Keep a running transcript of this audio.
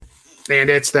And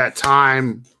it's that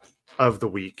time of the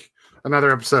week.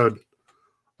 Another episode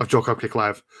of Joel Cupcake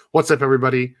Live. What's up,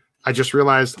 everybody? I just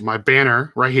realized my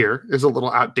banner right here is a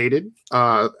little outdated.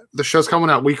 The show's coming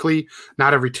out weekly,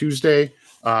 not every Tuesday.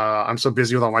 I'm so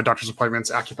busy with all my doctor's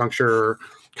appointments, acupuncture,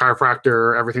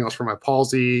 chiropractor, everything else for my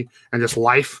palsy, and just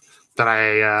life that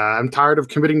I'm tired of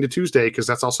committing to Tuesday because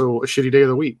that's also a shitty day of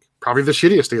the week. Probably the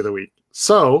shittiest day of the week.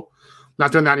 So,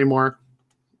 not doing that anymore.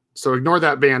 So ignore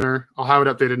that banner. I'll have it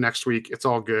updated next week. It's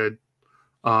all good.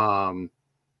 Don't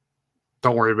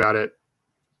worry about it.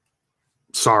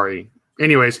 Sorry.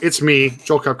 Anyways, it's me,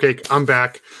 Joel Cupcake. I'm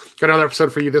back. Got another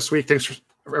episode for you this week. Thanks for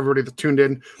everybody that tuned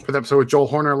in for the episode with Joel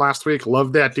Horner last week.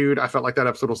 Loved that dude. I felt like that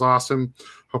episode was awesome.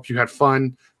 Hope you had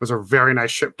fun. It was a very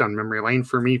nice trip down memory lane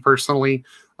for me personally.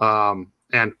 And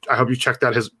I hope you checked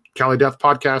out his Cali Death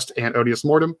podcast and Odious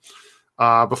Mortem.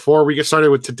 Before we get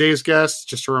started with today's guest,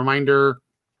 just a reminder,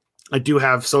 I do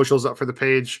have socials up for the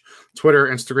page, Twitter,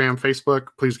 Instagram, Facebook.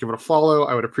 Please give it a follow.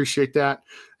 I would appreciate that.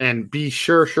 And be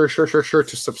sure to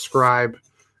subscribe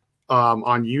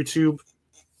on YouTube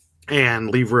and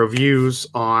leave reviews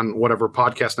on whatever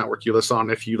podcast network you listen on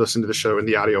if you listen to the show in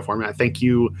the audio format. Thank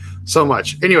you so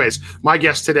much. Anyways, my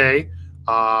guest today,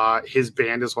 his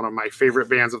band is one of my favorite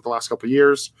bands of the last couple of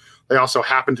years. They also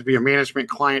happen to be a management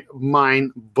client of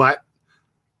mine, but,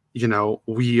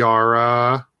 we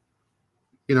are...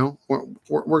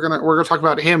 we're gonna talk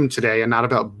about him today and not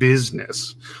about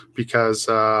business because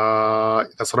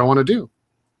that's what I want to do.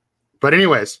 But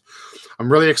anyways,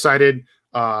 I'm really excited.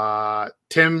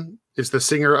 Tim is the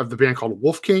singer of the band called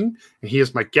Wolf King, and he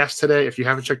is my guest today. If you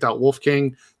haven't checked out Wolf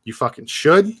King, you fucking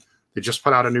should. They just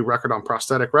put out a new record on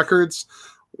Prosthetic Records.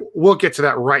 We'll get to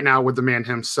that right now with the man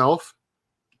himself.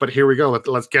 But here we go.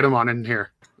 Let's get him on in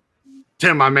here.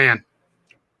 Tim, my man.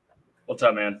 What's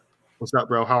up, man? What's up,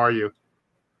 bro? How are you?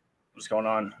 What's going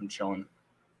on? I'm chilling.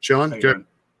 Chilling? Good.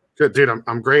 Good, dude.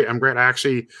 I'm great.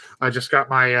 I just got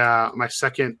my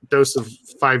second dose of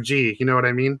 5G. You know what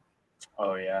I mean?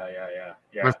 Oh, yeah.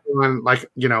 I'm feeling like,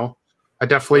 I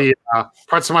definitely,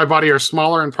 parts of my body are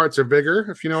smaller and parts are bigger,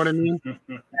 if you know what I mean.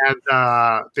 And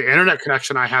the internet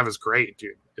connection I have is great,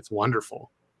 dude. It's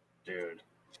wonderful. Dude.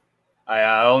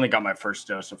 I only got my first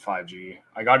dose of 5G.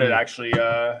 I got it actually,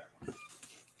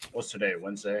 what's today?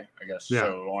 Wednesday, I guess. Yeah.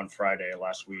 So on Friday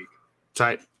last week.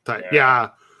 Tight. Yeah.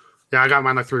 I got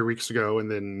mine like 3 weeks ago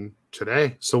and then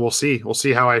today. So we'll see. We'll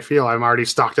see how I feel. I'm already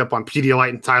stocked up on Pedialyte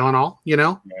and Tylenol,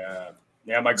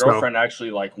 Yeah, my girlfriend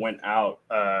actually went out.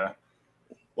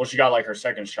 She got her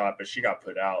second shot, but she got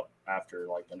put out after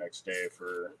the next day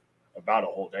for about a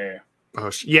whole day. Oh,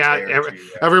 yeah.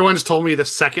 Everyone's told me the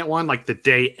second one, the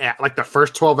day, the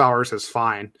first 12 hours is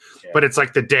fine, but it's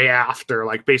the day after.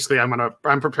 Basically,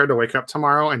 I'm prepared to wake up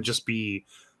tomorrow and just be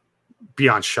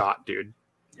beyond shot, dude.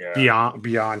 Yeah.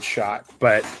 Beyond shot.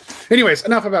 But anyways,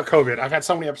 enough about COVID. I've had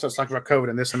so many episodes talking about COVID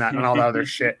and this and that and all the other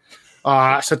shit.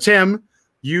 So Tim,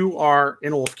 you are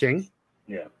in Wolf King.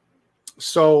 Yeah.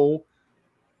 So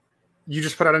you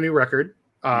just put out a new record.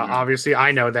 Obviously,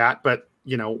 I know that, but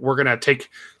we're going to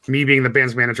take me being the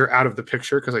band's manager out of the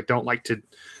picture because I don't like to.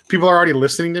 People are already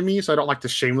listening to me, so I don't like to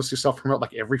shamelessly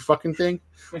self-promote every fucking thing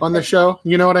on the show.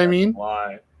 You know what I mean?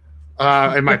 Why?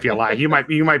 It might be a lie. You might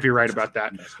be right about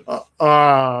that.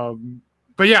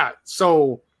 But yeah,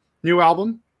 so new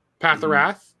album, Path of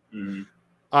Wrath. Mm-hmm.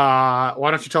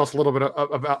 Why don't you tell us a little bit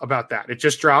about that? It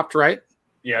just dropped, right?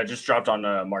 Yeah, it just dropped on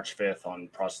March 5th on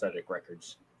Prosthetic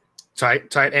Records.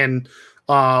 Tight. And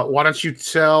why don't you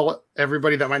tell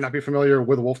everybody that might not be familiar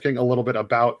with Wolf King a little bit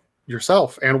about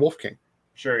yourself and Wolf King?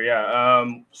 Sure, yeah.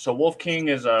 So Wolf King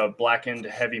is a blackened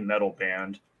heavy metal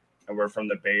band, and we're from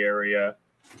the Bay Area.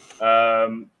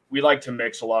 We like to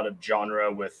mix a lot of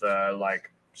genre with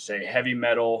say heavy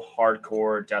metal,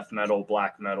 hardcore, death metal,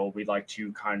 black metal. We like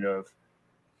to kind of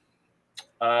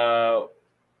go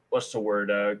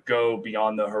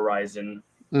beyond the horizon.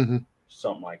 Mm-hmm.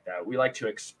 Something like that. We like to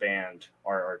expand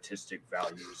our artistic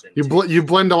values. You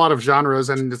blend a lot of genres,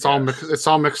 and it's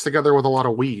all mixed together with a lot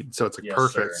of weed, so it's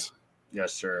perfect. Sir.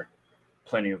 Yes, sir.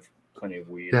 Plenty of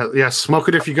weed. Yeah. Smoke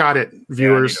it if you got it,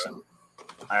 viewers.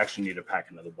 I actually need to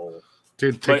pack another bowl.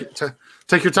 Dude,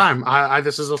 take your time.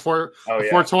 This is a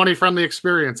 420 friendly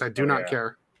experience. I do not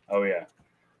care. Oh yeah.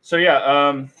 So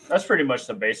yeah, that's pretty much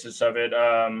the basis of it.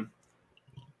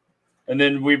 And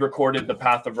then we recorded the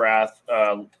Path of Wrath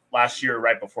last year,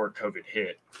 right before COVID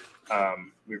hit.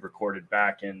 We recorded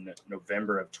back in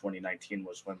November of 2019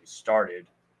 was when we started,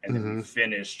 and then we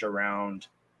finished around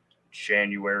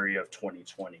January of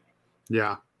 2020.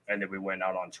 Yeah. And then we went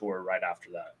out on tour right after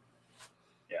that.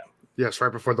 Yeah. Yes,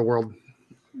 right before the world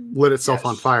lit itself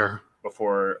on fire.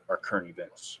 Before our current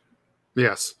events.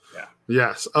 Yes. Yeah.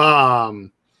 Yes. Well,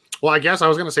 I guess I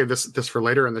was going to say this for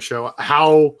later in the show.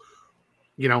 How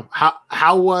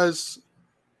was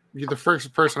you're the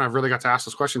first person I've really got to ask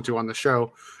this question to on the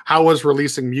show? How was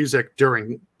releasing music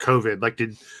during COVID? Like,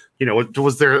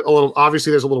 was there a little?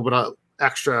 Obviously, there's a little bit of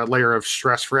extra layer of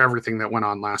stress for everything that went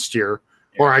on last year,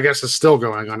 or I guess it's still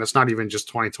going on. It's not even just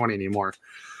 2020 anymore.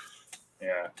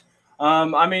 Yeah.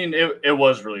 I mean, it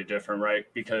was really different, right?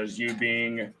 Because you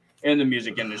being in the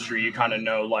music industry, you kind of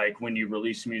know, like, when you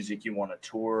release music, you want to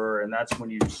tour, and that's when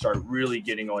you start really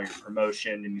getting all your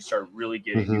promotion and you start really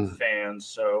getting new fans.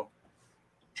 So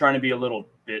trying to be a little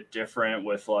bit different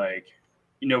with, like,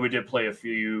 we did play a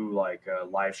few like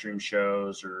live stream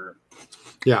shows or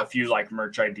a few like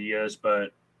merch ideas,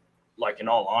 but like in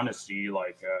all honesty,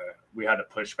 like we had to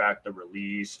push back the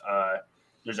release.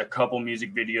 There's a couple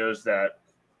music videos that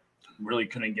really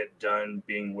couldn't get done,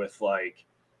 being with like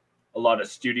a lot of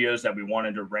studios that we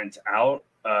wanted to rent out.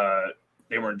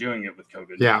 They weren't doing it with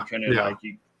COVID.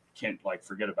 You can't like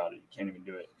forget about it. You can't even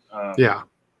do it.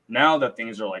 Now that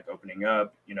things are like opening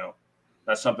up,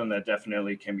 that's something that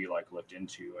definitely can be like looked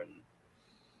into,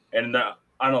 and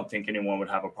I don't think anyone would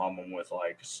have a problem with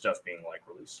like stuff being like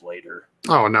released later.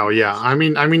 Oh no, yeah. I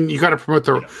mean, you got to promote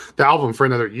the album for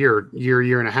another year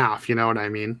and a half. You know what I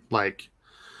mean? Like,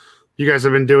 you guys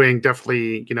have been doing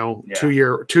definitely,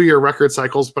 2-year record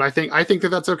cycles, but I think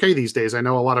that's okay these days. I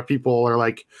know a lot of people are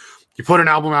like, you put an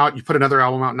album out, you put another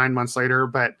album out 9 months later,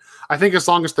 but I think as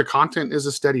long as the content is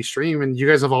a steady stream, and you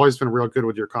guys have always been real good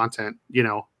with your content,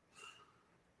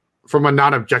 from a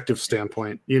non-objective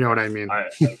standpoint, you know what I mean? I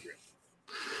agree.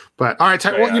 But all right, I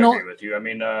agree with you. I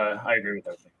mean, I agree with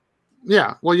everything.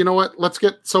 Yeah. Well, you know what? Let's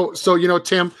get so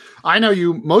Tim, I know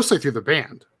you mostly through the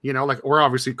band. Like, we're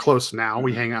obviously close now.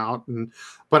 We hang out,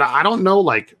 but I don't know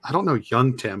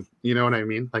young Tim. You know what I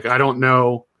mean? Like, I don't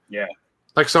know. Yeah.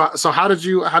 Like, so how did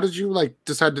you like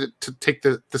decide to take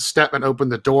the step and open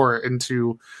the door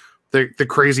into the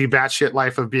crazy batshit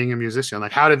life of being a musician?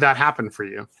 Like, how did that happen for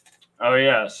you? Oh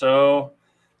yeah. So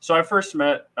I first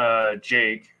met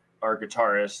Jake, our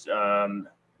guitarist,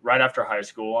 right after high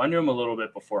school. I knew him a little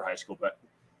bit before high school, but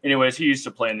anyways, he used to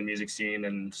play in the music scene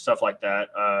and stuff like that.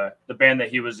 The band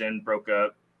that he was in broke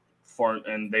up,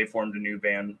 and they formed a new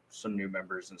band, some new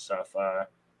members and stuff.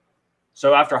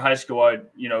 So after high school,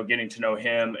 getting to know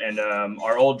him, and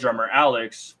our old drummer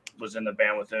Alex was in the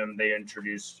band with him. They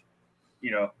introduced,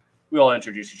 we all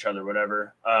introduced each other,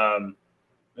 whatever.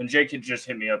 And Jake had just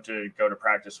hit me up to go to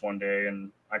practice one day,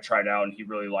 and I tried out, and he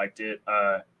really liked it.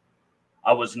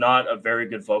 I was not a very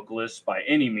good vocalist by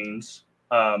any means.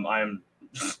 I'm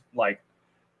like,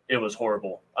 it was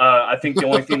horrible. I think the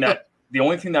only thing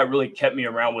that really kept me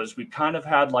around was we kind of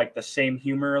had like the same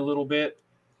humor a little bit,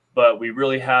 but we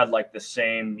really had like the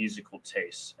same musical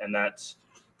taste. And that's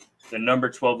the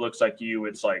number 12 Looks Like You.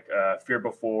 It's like Fear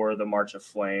Before, The March of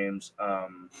Flames.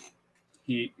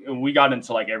 We got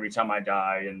into like Every Time I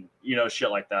Die and,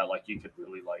 shit like that. Like, you could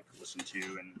really like listen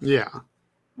to, and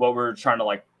what we're trying to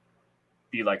like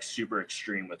be like super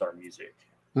extreme with our music.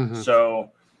 So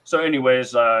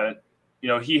anyways,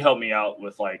 he helped me out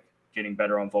with like getting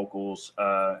better on vocals.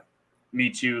 Me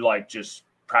too, like just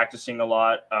practicing a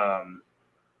lot.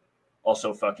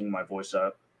 Also fucking my voice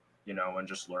up, and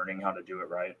just learning how to do it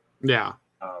right. Yeah.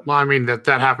 Well, I mean, that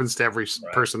happens to every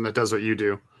person that does what you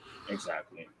do.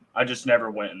 Exactly. I just never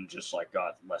went and just like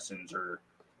got lessons, or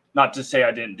not to say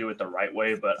I didn't do it the right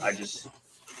way, but I guess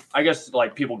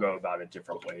like people go about it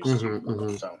different ways.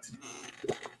 So,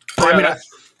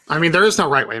 I mean, there is no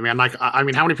right way, man. Like, I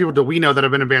mean, how many people do we know that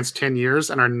have been in bands 10 years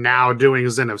and are now doing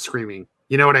Zen of Screaming?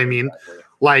 You know what I mean? Exactly.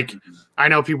 Like, I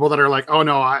know people that are like, oh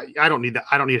no, I don't need that.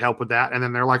 I don't need help with that. And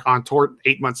then they're like on tour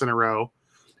 8 months in a row.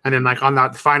 And then like on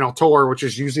that final tour, which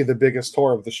is usually the biggest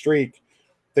tour of the streak,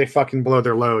 they fucking blow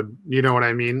their load. You know what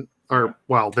I mean? Or,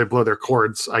 well, they blow their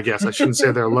cords, I guess. I shouldn't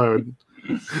say their load.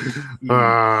 You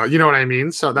know what I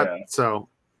mean? So so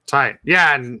tight.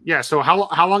 Yeah. And yeah. So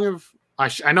how long have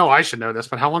I know I should know this,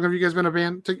 but how long have you guys been a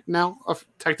band now,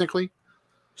 technically?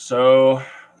 So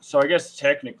I guess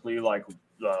technically, like,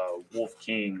 Wolf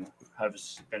King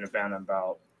has been a band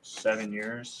about 7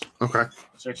 years. Okay.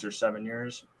 6 or 7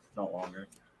 years, not longer.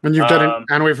 And you've done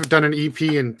and we've done an EP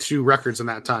and 2 records in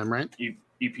that time, right?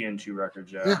 EP and 2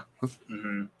 records, yeah.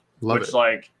 Love Which, it.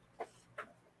 like,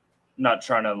 not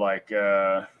trying to like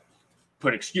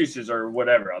put excuses or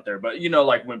whatever out there, but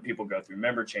like when people go through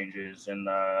member changes and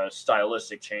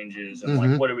stylistic changes and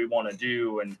like what do we want to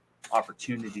do and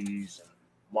opportunities and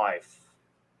life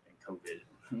and COVID.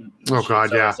 Oh God,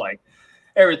 so yeah. It's like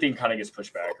everything kind of gets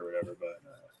pushed back or whatever,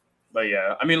 but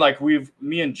yeah, I mean, like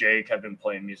me and Jake have been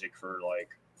playing music for like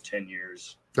 10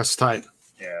 years. That's tight.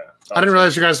 Yeah. I didn't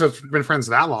realize you guys have been friends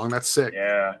that long. That's sick.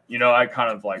 Yeah, you know, I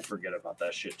kind of like forget about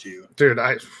that shit too. Dude,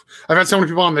 I've had so many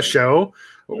people on the show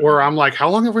where I'm like, how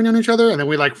long have we known each other? And then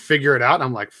we like figure it out. And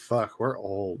I'm like, fuck, we're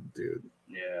old, dude.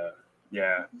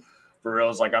 Yeah. For real,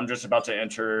 it's like I'm just about to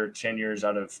enter 10 years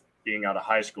out of being out of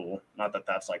high school. Not that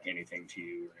that's like anything to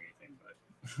you or anything,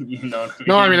 but you know what I mean?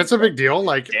 No, I mean, it's a big deal.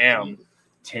 Like, damn,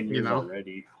 10 years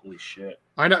already. Holy shit.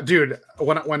 I know, dude.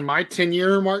 When my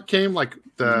 10-year mark came, like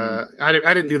I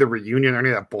didn't do the reunion or any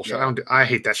of that bullshit. Yeah. I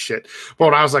hate that shit. But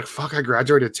when I was like, fuck, I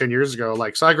graduated 10 years ago.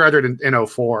 Like, so I graduated in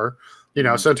 04, you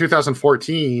know. So in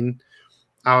 2014,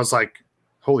 I was like,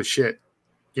 holy shit,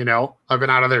 you know, I've been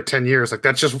out of there 10 years. Like,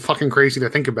 that's just fucking crazy to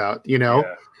think about, you know.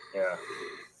 Yeah.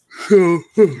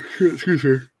 Excuse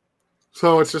me.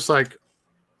 So it's just like,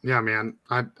 yeah, man,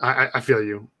 I feel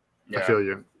you. Yeah. I feel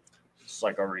you. It's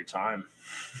like already time.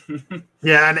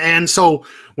 Yeah, and so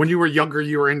when you were younger,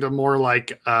 you were into more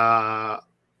like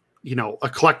you know,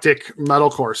 eclectic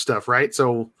metalcore stuff, right?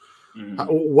 So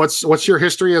what's your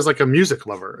history as like a music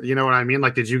lover? You know what I mean?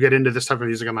 Like, did you get into this type of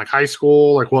music in like high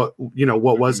school? Like, what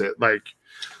was it like?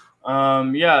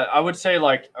 Yeah, I would say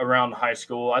like around high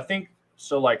school. I think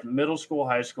so. Like middle school,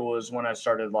 high school is when I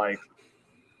started like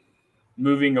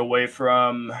moving away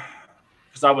from,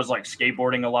 because I was like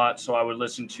skateboarding a lot, so I would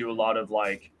listen to a lot of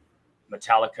like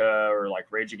Metallica or like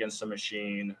Rage Against the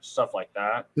Machine, stuff like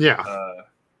that. Yeah.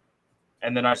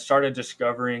 And then I started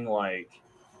discovering like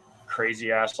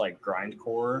crazy ass like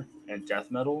grindcore and death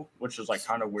metal, which was like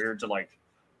kind of weird to like,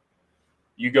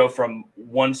 you go from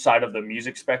one side of the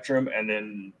music spectrum and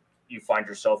then you find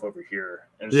yourself over here.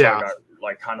 And so I got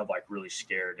like kind of like really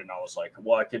scared, and I was like,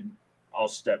 well, I'll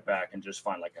step back and just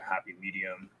find like a happy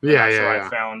medium. I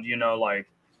found, you know, like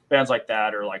bands like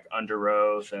that, or like Under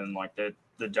Oath and like the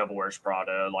Devil Wears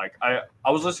Prada. Like I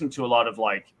was listening to a lot of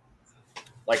like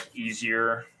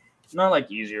easier, not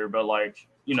like easier, but like,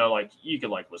 you know, like you could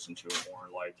like listen to it more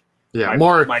like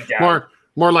my dad,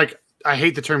 more like, I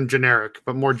hate the term generic,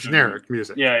 but more generic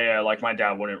music. Yeah. Like my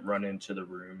dad wouldn't run into the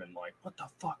room and like, what the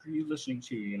fuck are you listening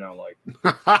to? You know, like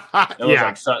it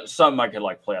was like something I could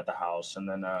like play at the house. And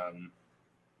then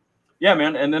yeah,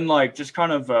 man. And then like just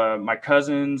kind of my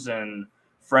cousins and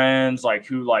friends like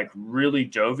who like really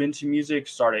dove into music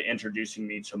started introducing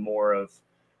me to more of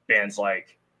bands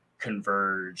like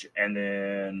Converge, and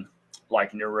then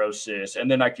like Neurosis, and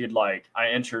then I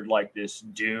entered like this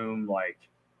doom like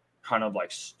kind of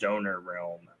like stoner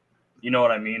realm, you know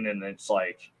what I mean? And it's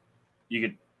like you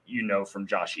could, you know, from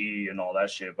Josh E and all that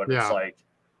shit, but it's like,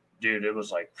 dude, it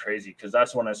was like crazy, because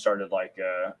that's when I started like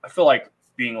I feel like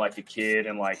being like a kid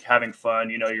and like having fun,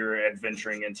 you know, you're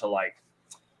adventuring into like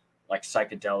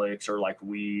psychedelics or like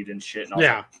weed and shit, and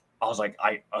I was like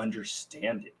I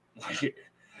understand it, like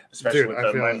especially with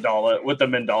the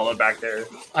mandala back there.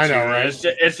 I know, right?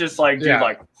 It's just like, dude,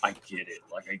 like I get it,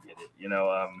 you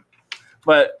know.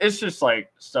 But it's just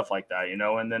like stuff like that, you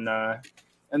know. And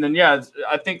then yeah,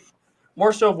 I think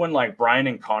more so when like Brian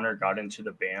and Connor got into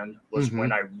the band was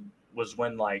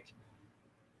when like,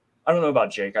 I don't know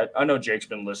about Jake. I know Jake's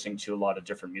been listening to a lot of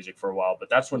different music for a while, but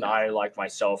that's when I like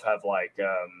myself have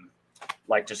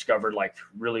like discovered like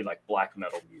really like black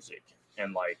metal music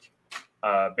and like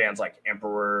bands like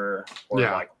Emperor or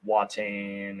like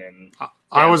Watain, and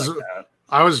I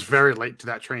was very late to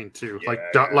that train too.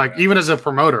 Like even as a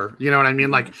promoter, you know what I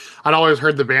mean? Like I'd always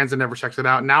heard the bands and never checked it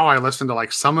out. Now I listen to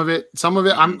like some of it.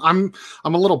 I'm a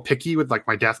little picky with like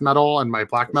my death metal and my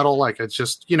black metal. Like it's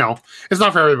just, you know, it's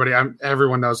not for everybody.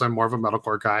 Everyone knows I'm more of a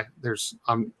metalcore guy.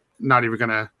 I'm not even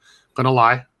gonna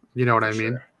lie. You know what I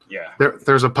mean? Yeah.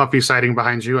 There's a puppy sighting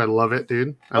behind you. I love it,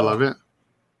 dude. I love it.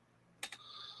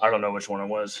 I don't know which one it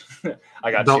was.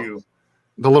 I got two.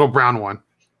 The little brown one.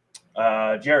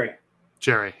 Jerry,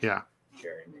 yeah.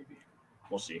 Jerry, maybe.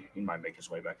 We'll see. He might make his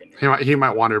way back in here. He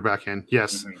might wander back in.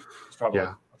 Yes. He's probably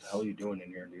like, what the hell are you doing in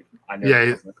here, dude? I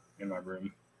never in my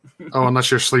room. Oh, unless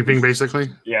you're sleeping,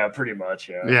 basically. Yeah, pretty much.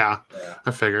 Yeah.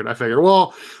 I figured.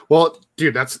 Well,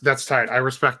 dude, that's tight. I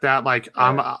respect that. Like,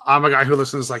 I'm a guy who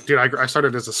listens. Like, dude, I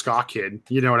started as a ska kid.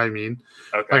 You know what I mean?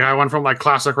 Okay. Like, I went from like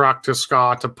classic rock to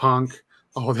ska to punk.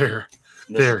 Oh, there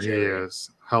he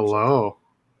is. Hello.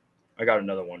 I got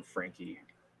another one, Frankie.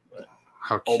 But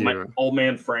how cute. Old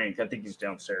man Frank. I think he's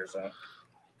downstairs.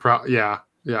 Yeah.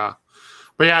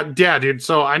 But yeah, dude.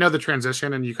 So I know the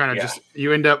transition, and you kind of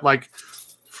you end up like,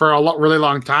 for a really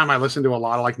long time, I listened to a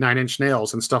lot of like Nine Inch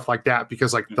Nails and stuff like that,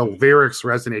 because like the lyrics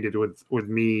resonated with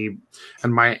me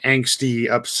and my angsty,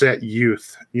 upset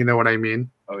youth. You know what I mean?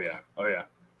 Oh yeah.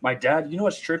 My dad, you know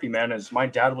what's trippy, man, is my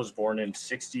dad was born in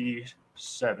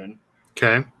 1967.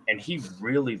 Okay. And he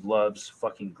really loves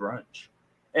fucking grunge.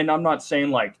 And I'm not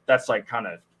saying like that's like kind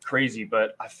of crazy,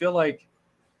 but I feel like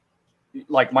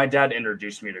my dad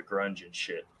introduced me to grunge and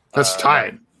shit. That's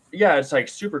tight. Yeah, it's like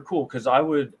super cool because I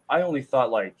only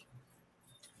thought like,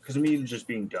 because me just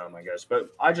being dumb, I guess, but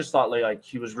I just thought like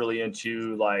he was really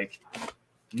into like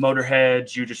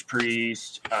Motorhead, Judas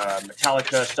Priest,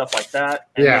 Metallica, stuff like that.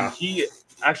 And then he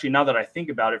actually, now that I think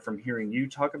about it from hearing you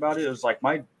talk about it, it was like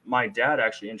my dad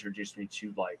actually introduced me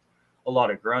to like a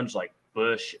lot of grunge, like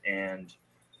Bush and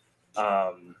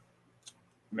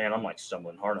man, I'm like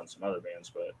stumbling hard on some other bands,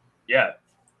 but yeah,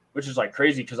 which is like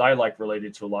crazy because I like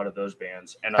related to a lot of those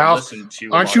bands, and I listened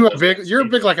to. Aren't you a big? You're a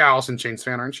big like Alice in Chains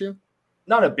fan, aren't you?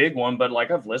 Not a big one, but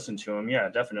like I've listened to them. Yeah,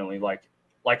 definitely. Like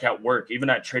at work, even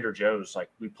at Trader Joe's, like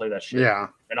we play that shit. Yeah,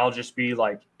 and I'll just be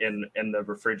like in the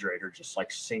refrigerator, just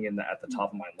like singing that at the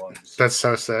top of my lungs. That's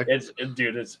so sick. It's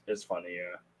funny.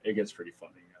 Yeah, it gets pretty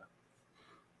funny.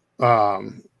 Yeah.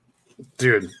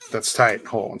 Dude, that's tight.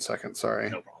 Hold on 1 second. Sorry.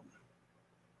 No problem.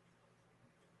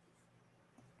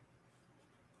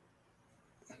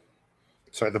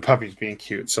 Sorry, the puppy's being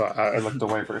cute, so I looked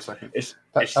away for a second. Is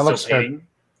still painting?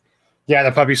 Yeah,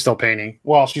 the puppy's still painting.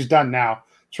 Well, she's done now.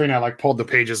 Trina like pulled the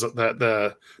pages of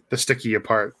the sticky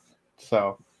apart.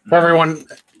 So for everyone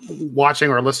watching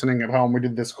or listening at home, we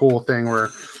did this cool thing where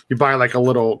you buy like a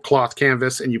little cloth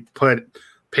canvas and you put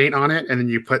paint on it, and then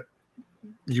you put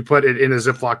it in a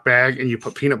Ziploc bag, and you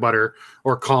put peanut butter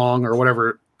or Kong or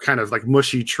whatever kind of like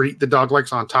mushy treat the dog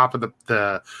likes on top of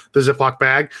the Ziploc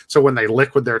bag. So when they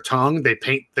lick with their tongue, they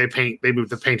move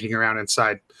the painting around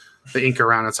inside, the ink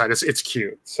around inside. It's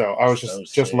cute. So I was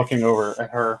just looking over at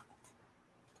her.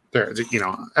 There,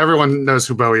 everyone knows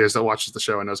who Bowie is that watches the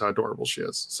show and knows how adorable she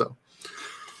is. So,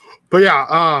 but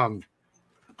yeah,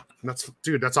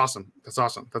 that's awesome. That's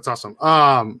awesome.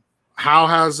 How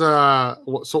has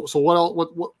so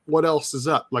what else is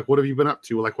up? Like, what have you been up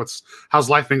to? Like, how's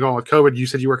life been going with COVID? You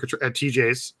said you work at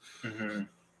TJ's,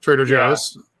 Trader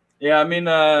Joe's. Yeah, I mean,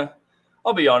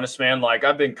 I'll be honest, man. Like,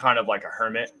 I've been kind of like a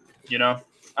hermit.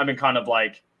 I've been kind of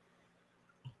like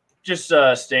just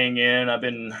staying in. I've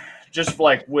been just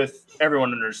like with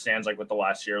everyone understands, like with the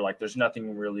last year, like there's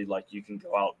nothing really like you can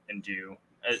go out and do.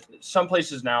 Some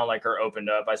places now like are opened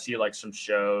up. I see like some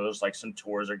shows, like some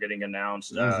tours are getting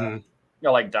announced.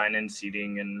 Like dine-in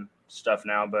seating and stuff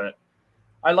now. But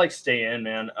I like stay in,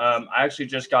 man. I actually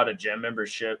just got a gym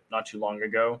membership not too long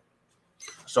ago,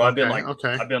 so I've been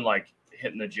like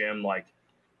hitting the gym like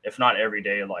if not every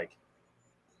day, like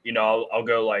I'll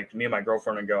go like me and my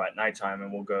girlfriend and go at nighttime,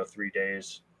 and we'll go 3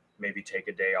 days, maybe take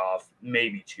a day off,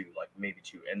 maybe two,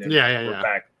 and then we're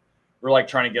back. We're like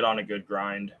trying to get on a good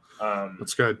grind.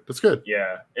 That's good.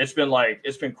 Yeah, it's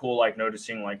been cool, like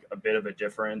noticing like a bit of a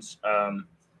difference.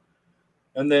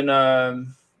 And then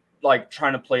like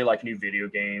trying to play like new video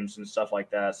games and stuff like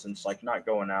that since like not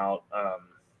going out.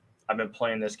 I've been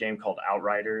playing this game called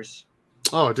Outriders.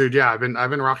 Oh, dude, yeah, I've been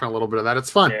rocking a little bit of that. It's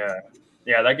fun.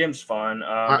 Yeah, that game's fun.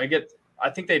 I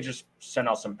think they just sent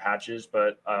out some patches,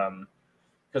 but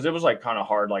because it was like kind of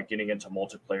hard, like getting into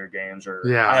multiplayer games.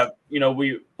 I have,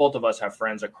 we both of us have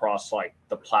friends across like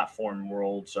the platform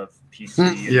worlds of PC,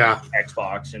 and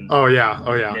Xbox, and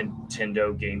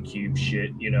Nintendo, GameCube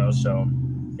shit. So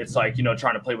it's like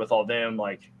trying to play with all them,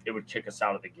 like it would kick us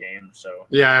out of the game. So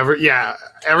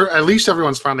at least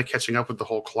everyone's finally catching up with the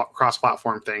whole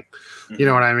cross-platform thing. Mm-hmm. You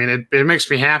know what I mean? It makes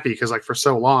me happy because like for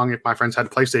so long, if my friends had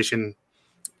PlayStation.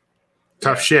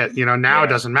 Tough shit, now it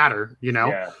doesn't matter,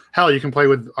 Hell, you can play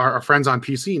with our friends on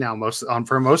PC now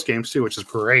for most games too, which is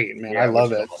great, man. I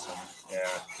love it. Awesome. Yeah.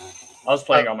 I was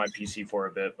playing on my PC for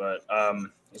a bit, but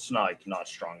it's not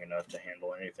strong enough to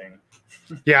handle anything.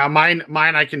 Yeah, mine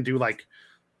I can do like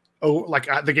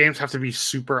the games have to be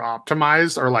super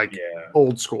optimized or like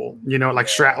old school, like like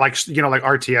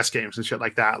RTS games and shit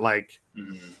like that, like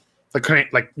Command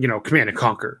and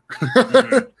Conquer.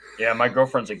 Yeah, my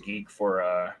girlfriend's a geek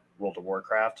for World of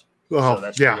Warcraft, so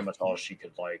that's pretty much all she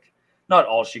could like. Not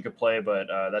all she could play, but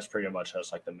that's pretty much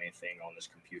like the main thing on this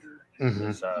computer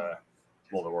is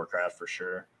World of Warcraft for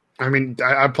sure. I mean,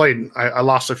 I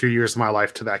lost a few years of my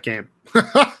life to that game.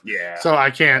 So I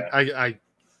can't. I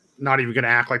not even gonna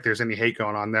act like there's any hate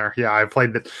going on there. Yeah, I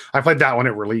played that when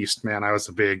it released. Man, I was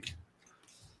a big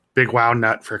WoW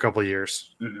nut for a couple of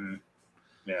years.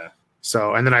 Yeah.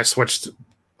 So and then I switched.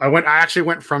 I actually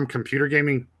went from computer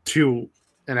gaming to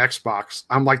an Xbox.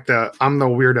 I'm the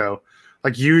weirdo.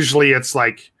 Like usually it's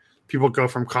like people go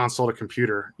from console to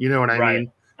computer. You know what I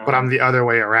mean? But I'm the other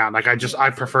way around. Like I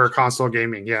prefer console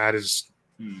gaming. Yeah, it is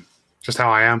just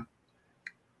how I am.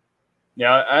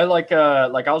 Yeah, I like I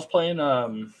was playing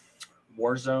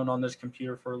Warzone on this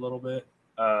computer for a little bit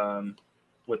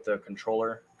with the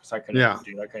controller because I couldn't. Yeah.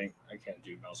 Dude, I can't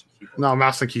do mouse and keyboard. No,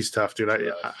 mouse and key's tough, dude.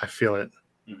 I feel it.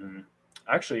 Mm-hmm.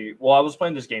 Actually, well, I was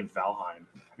playing this game Valheim.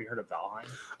 Have you heard of Valheim?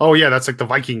 Oh yeah, that's like the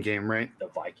Viking game, right? The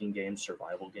Viking game,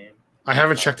 survival game. I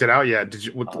haven't checked it out yet. Did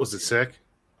you? Was it sick?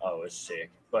 Oh, it's sick.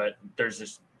 But there's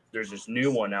this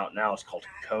new one out now. It's called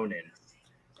Conan,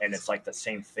 and it's like the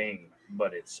same thing,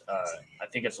 but it's I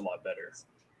think it's a lot better.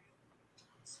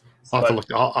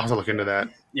 I'll have to look into that.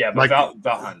 Yeah, but Like-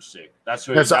 Valheim's sick. That's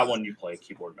That's that one you play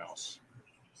keyboard mouse.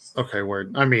 Okay,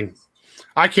 word. I mean,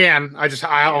 I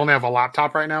only have a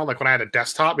laptop right now. Like when I had a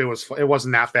desktop, it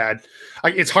wasn't that bad.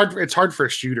 Like it's hard for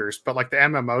shooters, but like the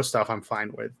MMO stuff, I'm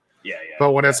fine with. Yeah.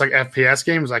 But when it's like FPS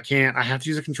games, I can't. I have to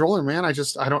use a controller, man.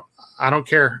 I don't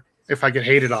care if I get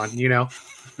hated on. You know.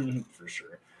 For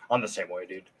sure. I'm the same way,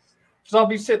 dude. Because I'll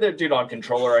be sitting there, dude, on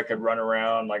controller. I could run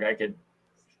around. Like I could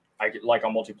like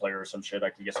on multiplayer or some shit. I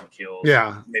could get some kills.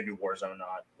 Yeah. Maybe Warzone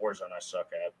not. Warzone I suck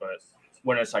at. But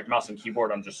when it's like mouse and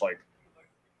keyboard, I'm just like.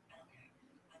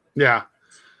 Yeah.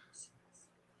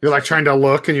 You're like trying to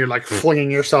look and you're like flinging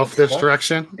yourself this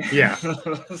direction. Yeah.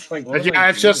 It's like,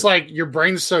 It's just like your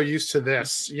brain's so used to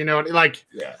this, you know, like,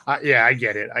 yeah. I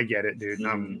get it, dude.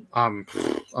 I'm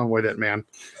with it, man.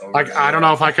 Like, yeah. I don't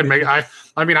know if I can make, I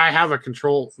mean, I have a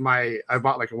control, I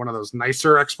bought like one of those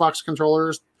nicer Xbox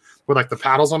controllers with like the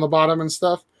paddles on the bottom and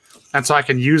stuff. And so I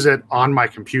can use it on my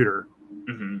computer.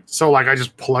 Mm-hmm. So like, I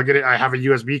just plug it in. I have a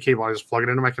USB cable. I just plug it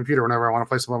into my computer whenever I want to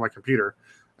play something on my computer.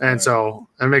 And so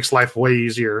it makes life way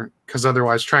easier because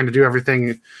otherwise trying to do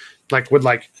everything like with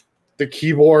like the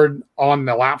keyboard on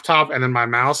the laptop and then my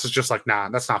mouse is just like, nah,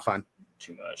 that's not fun.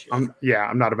 Too much. Yeah.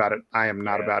 I'm not about it. I am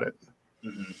not about it.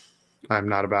 Mm-hmm. I'm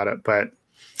not about it. But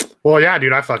well, yeah,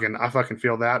 dude, I fucking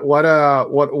feel that. What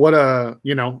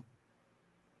you know,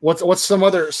 what's some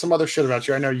other shit about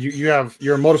you? I know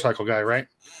you're a motorcycle guy, right?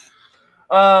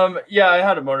 Yeah, I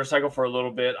had a motorcycle for a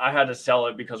little bit. I had to sell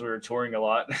it because we were touring a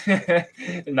lot.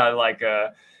 And I like,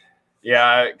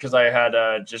 because I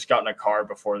had just gotten a car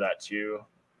before that too.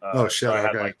 Oh shit! So I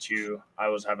had Okay. I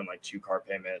was having like 2 car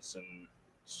payments and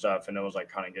stuff, and it was like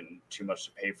kind of getting too much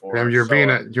to pay for. Damn, you're being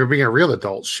a real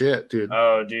adult, shit, dude.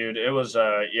 Oh, dude, it was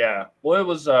yeah. Well, it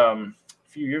was a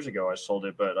few years ago I sold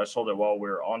it, but I sold it while we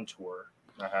were on tour.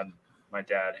 I had my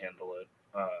dad handle it.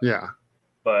 Yeah.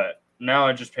 But now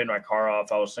I just paid my car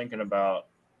off. I was thinking about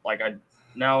like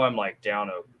now I'm like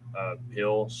down a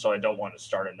hill, so I don't want to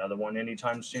start another one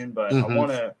anytime soon. But Mhm.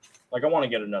 I want to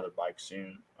get another bike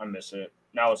soon. I miss it.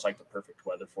 Now it's like the perfect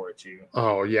weather for it too.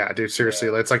 Oh yeah, dude. Seriously,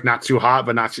 Yeah. it's like not too hot,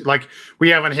 but not too, like we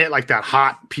haven't hit like that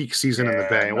hot peak season in the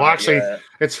Bay. Well, not actually, yet.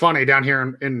 it's funny down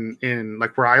here in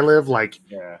like where I live. Like,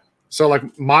 Yeah. so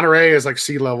like Monterey is like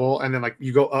sea level, and then like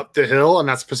you go up the hill, and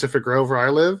that's Pacific Grove where I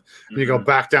live, and you go Mhm.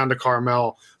 back down to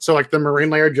Carmel. So like the marine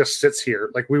layer just sits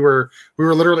here. Like we were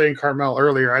literally in Carmel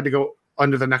earlier. I had to go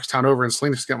under the next town over in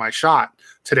Salinas to get my shot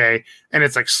today, and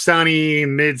it's like sunny,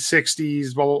 mid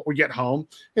 60s. Well, we get home,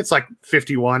 it's like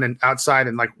 51 and outside,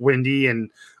 and like windy,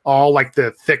 and all like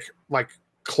the thick like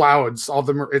clouds. All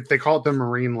they call it the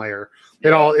marine layer.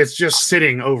 It's just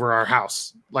sitting over our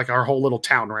house, like our whole little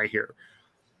town right here.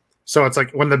 So it's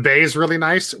like when the bay is really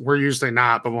nice, we're usually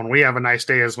not, but when we have a nice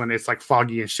day is when it's like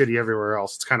foggy and shitty everywhere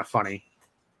else. It's kind of funny.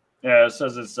 Yeah, it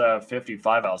says it's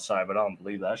 55 outside, but I don't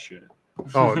believe that shit.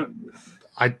 Oh,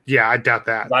 I doubt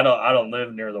that. I don't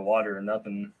live near the water or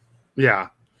nothing, Yeah.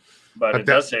 but But it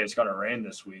does say it's gonna rain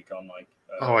this week on like.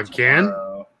 Again?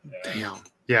 Tomorrow. Yeah.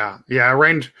 Damn. Yeah. It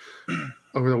rained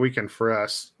over the weekend for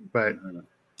us, but Mhm.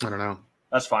 I don't know.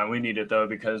 That's fine. We need it though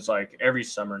because like every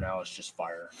summer now it's just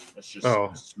fire. It's just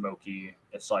smoky.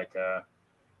 It's like I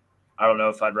don't know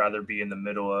if I'd rather be in the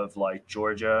middle of like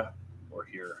Georgia or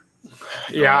here.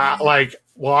 Yeah, like,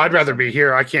 well, I'd rather be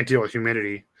here. I can't deal with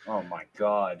humidity, Oh my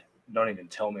god! Don't even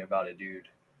tell me about it, dude.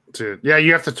 dude. Yeah,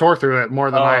 you have to tour through it more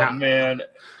than I Oh have. man,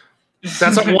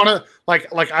 That's like one of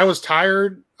like I was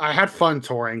tired. I had fun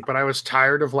touring, but I was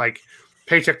tired of like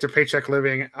paycheck to paycheck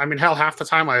living. I mean, hell, half the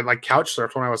time I like couch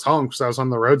surfed when I was home because I was on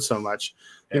the road so much.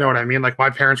 You know what I mean? Like my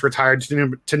parents retired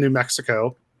to New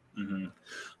Mexico. Mm-hmm.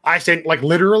 I think like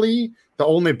literally the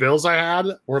only bills I had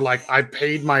were like I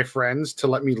paid my friends to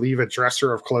let me leave a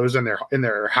dresser of clothes in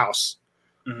their house.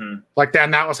 Mm-hmm. Like that,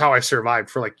 and that was how I survived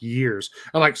for like years.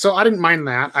 And like, so I didn't mind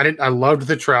that. I loved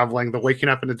the traveling, the waking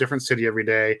up in a different city every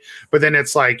day. But then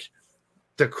it's like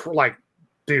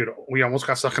dude, we almost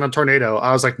got stuck in a tornado.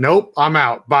 I was like, nope, I'm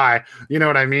out. Bye. You know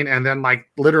what I mean? And then like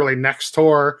literally next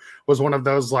tour was one of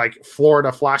those like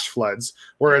Florida flash floods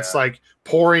where it's like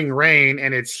pouring rain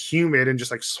and it's humid and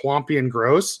just like swampy and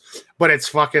gross, but it's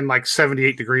fucking like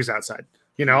 78 degrees outside.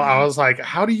 You know, I was like,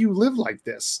 how do you live like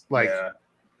this? Like,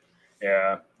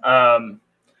 yeah.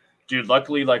 dude,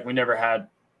 luckily, like we never had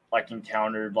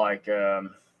encountered like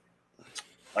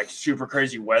super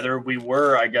crazy weather. We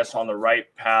were, I guess, on the right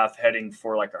path heading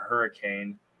for like a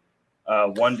hurricane.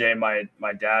 One day my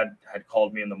dad had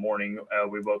called me in the morning.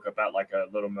 We woke up at like a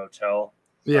little motel.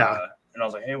 Yeah. And I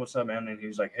was like, hey, what's up, man? And he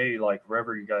was like, hey, like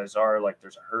wherever you guys are, like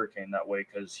there's a hurricane that way.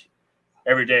 Cause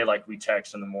every day, like we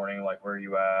text in the morning, like where are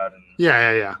you at? And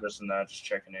yeah. this and that, just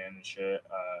checking in and shit.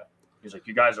 He's like,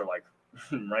 you guys are like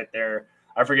right there.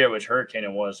 I forget which hurricane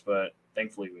it was, but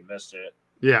thankfully we missed it.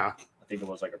 Yeah. I think it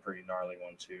was like a pretty gnarly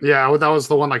one too. Yeah, well, that was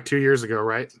the one like 2 years ago,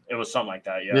 right? It was something like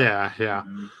that. Yeah. Yeah.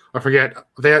 Mm-hmm. I forget.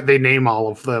 They name all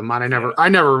of them, and I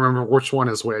never remember which one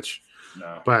is which.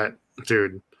 No. But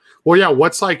dude, well, yeah.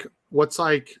 What's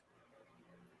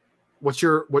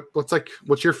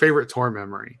your favorite tour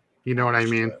memory? You know what I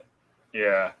mean?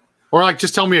 Yeah. Or like,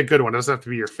 just tell me a good one. It doesn't have to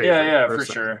be your favorite. Yeah,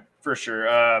 for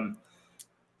sure.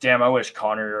 Damn, I wish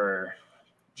Connor or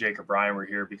Jake or Brian were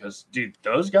here because, dude,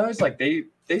 those guys like they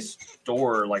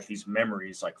store like these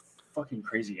memories like fucking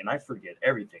crazy, and I forget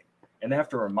everything, and they have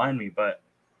to remind me. But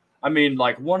I mean,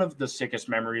 like one of the sickest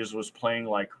memories was playing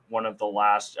like one of the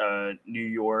last New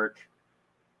York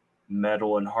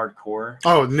metal and hardcore.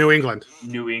 Oh, New England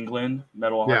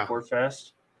metal and hardcore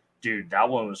fest. Dude, that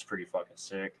one was pretty fucking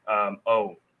sick.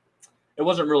 It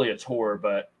wasn't really a tour,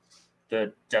 but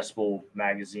the Decibel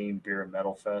Magazine Beer and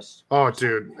Metal Fest. Oh,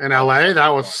 dude, in LA, that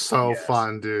was so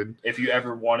fun, dude. If you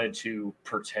ever wanted to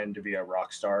pretend to be a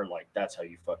rock star, like that's how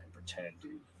you fucking pretend,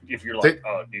 dude. If you're like,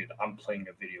 oh, dude, I'm playing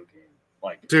a video game,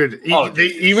 like, dude,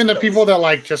 even the people that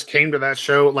like just came to that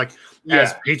show, like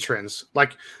as patrons,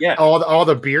 like, all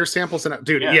the beer samples and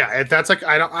dude, that's like,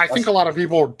 I think a lot of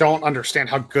people don't understand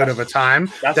how good of a time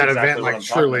that event like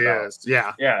truly is.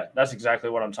 Yeah, that's exactly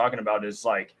what I'm talking about. Is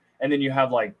like. And then you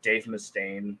have like Dave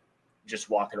Mustaine just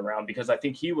walking around because I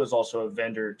think he was also a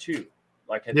vendor too.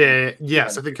 Like, I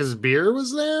think his beer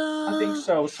was there. I think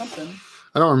so, something.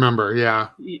 I don't remember. Yeah,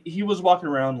 he was walking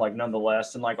around like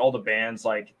nonetheless, and like all the bands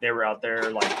like they were out there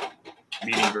like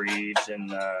meet and greets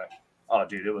and oh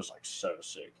dude, it was like so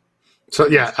sick. So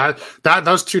yeah,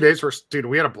 those 2 days were, dude,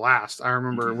 we had a blast. I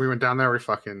remember we went down there.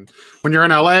 When you're in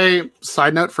LA.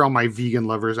 Side note for all my vegan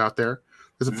lovers out there.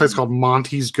 There's a place called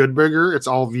Monty's Good Burger. It's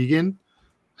all vegan.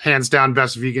 Hands down,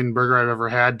 best vegan burger I've ever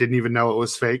had. Didn't even know it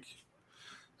was fake.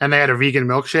 And they had a vegan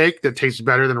milkshake that tastes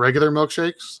better than regular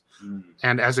milkshakes.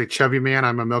 And as a chubby man,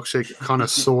 I'm a milkshake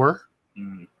connoisseur.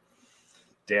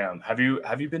 Damn. Have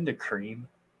you been to Cream?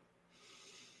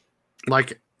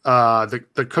 Like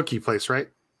the cookie place, right?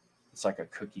 It's like a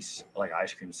cookie, like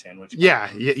ice cream sandwich.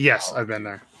 Yes, I've been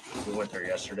there. We went there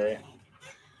yesterday.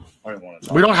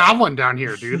 We don't have one down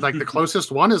here, dude. Like the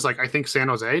closest one is like I think San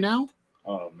Jose now.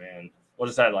 Oh man, what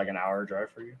is that? Like an hour drive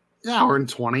for you? Yeah, hour and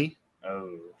 20.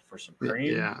 Oh, for some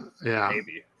cream? Yeah.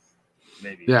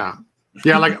 Maybe. Yeah.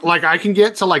 Like I can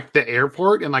get to like the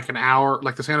airport in like an hour,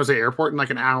 like the San Jose airport in like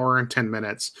an hour and 10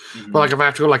 minutes. But like if I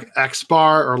have to go like X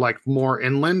Bar or like more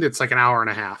inland, it's like an hour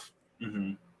and a half.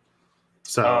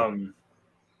 So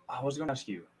I was gonna ask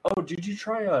you. Oh, did you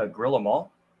try Grill 'Em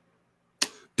All?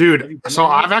 Dude, so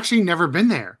I've actually never been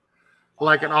there.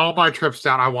 Like in all my trips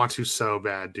down, I want to so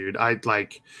bad, dude. I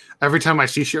like every time I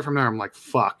see shit from there, I'm like,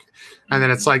 fuck. And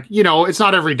then it's like, it's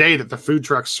not every day that the food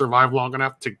trucks survive long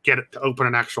enough to get it to open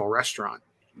an actual restaurant.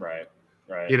 Right.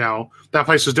 That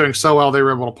place was doing so well, they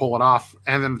were able to pull it off.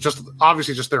 And then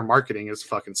obviously their marketing is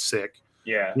fucking sick.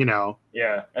 Yeah.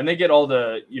 Yeah. And they get all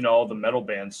the, all the metal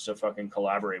bands to fucking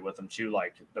collaborate with them too.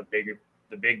 Like the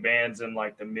big bands and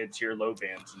like the mid-tier low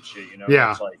bands and shit,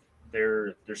 Yeah. It's like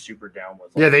they're super down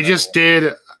with. Like, they just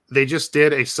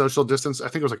did a social distance. I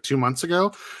think it was like 2 months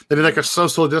ago. They did like a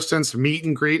social distance meet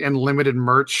and greet and limited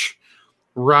merch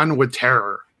run with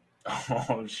Terror.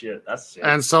 Oh shit, that's sick.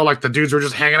 And so like the dudes were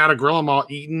just hanging out at Grill 'Em All,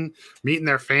 meeting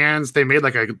their fans. They made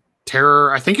like a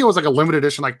Terror. I think it was like a limited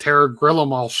edition like Terror Grill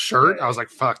 'Em All shirt. I was like,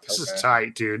 fuck, this is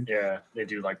tight, dude. Yeah, they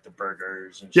do like the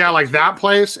burgers. And shit like too. That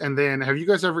place. And then have you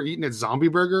guys ever eaten at Zombie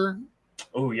Burger?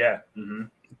 Oh yeah.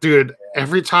 Dude,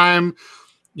 every time,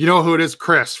 you know who it is?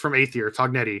 Chris from Eighth Year,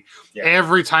 Tognetti. Yeah.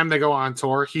 Every time they go on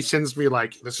tour, he sends me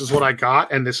like, this is what I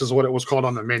got, and this is what it was called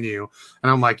on the menu.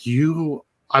 And I'm like,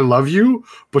 I love you,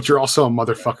 but you're also a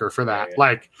motherfucker for that. Yeah.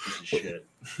 Like, shit.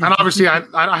 And obviously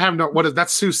I have no, what is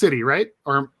that's Sioux City, right?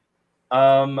 Or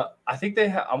I think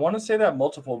they I want to say that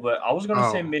multiple, but I was going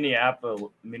to say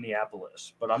Oh.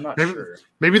 Minneapolis, but I'm not Maybe, sure.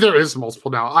 maybe there is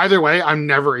multiple now. Either way, I'm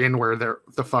never in where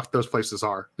the fuck those places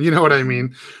are. You know what I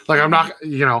mean? Like I'm not.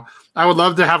 I would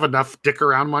love to have enough dick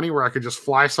around money where I could just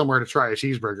fly somewhere to try a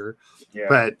cheeseburger. Yeah,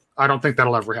 But I don't think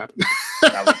that'll ever happen.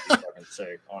 that would be fucking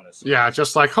sick, honestly. Yeah,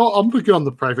 just like, oh, I'm gonna get on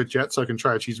the private jet so I can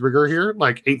try a cheeseburger here,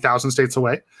 like 8,000 states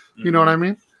away. You know what I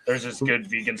mean? There's this good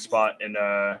vegan spot in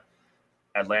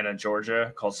Atlanta,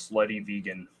 Georgia, called Slutty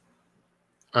Vegan.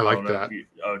 I like that.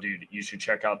 Dude, you should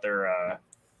check out their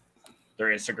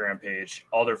Instagram page.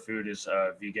 All their food is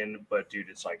vegan, but dude,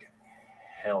 it's like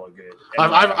hella good.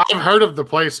 And, I've heard of the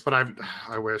place, but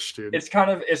I wish, dude.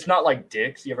 It's not like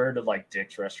Dick's. You ever heard of like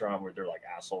Dick's restaurant where they're like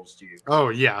assholes to you? Oh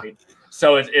yeah.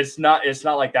 So it's not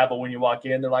like that, but when you walk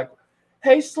in, they're like,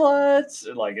 "Hey sluts!"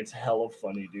 And, like it's hella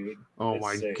funny, dude. Oh it's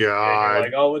my sick. god. And you're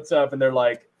like, "Oh, what's up?" And they're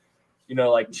like,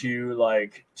 like two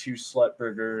slut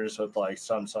burgers with like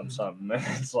some. And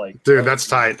it's like, dude, that's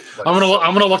tight. Like,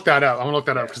 I'm gonna look that up. I'm gonna look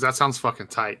that up because that sounds fucking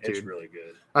tight, dude. It's really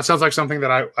good. That sounds like something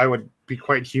that I would be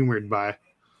quite humored by.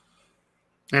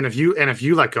 And if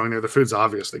you like going there, the food's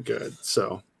obviously good.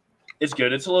 So it's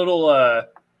good. It's a little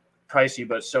pricey,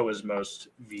 but so is most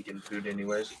vegan food,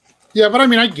 anyways. Yeah, but I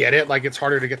mean, I get it. Like, it's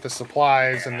harder to get the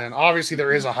supplies, and then obviously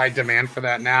there is a high demand for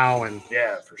that now. And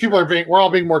for people sure. we're all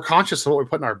being more conscious of what we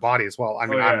put in our body as well. I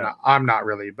mean, I'm not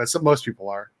really, but most people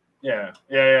are. Yeah.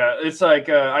 It's like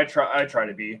I try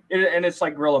to be, and it's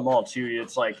like Grill 'Em All too.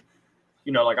 It's like,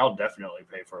 like I'll definitely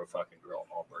pay for a fucking Grill 'Em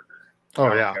All burger.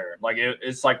 Oh yeah. Like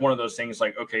it's like one of those things.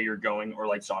 Like, okay, you're going, or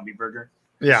like Zombie Burger.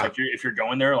 Yeah. Like if you're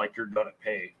going there, like you're gonna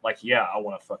pay. Like, yeah, I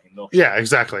want a fucking milkshake. Yeah,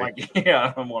 exactly. Like,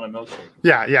 yeah, I want a milkshake.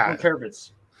 Yeah. I don't care if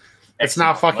it's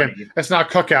not fucking money. It's not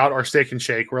Cookout or Steak and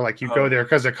Shake where like you go there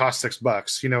because it costs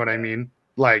 $6. You know what I mean?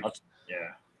 Like,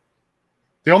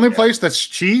 the only place that's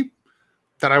cheap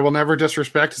that I will never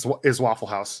disrespect is Waffle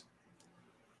House.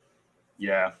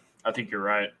 Yeah, I think you're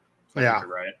right. You're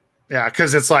right. Yeah,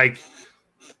 because it's like,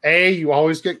 you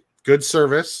always get good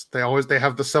service. They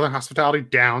have the Southern hospitality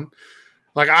down.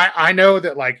 Like I know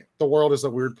that like the world is a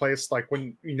weird place. Like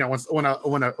when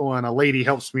a lady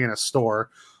helps me in a store,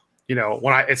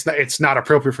 it's not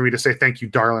appropriate for me to say thank you,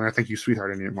 darling, or thank you,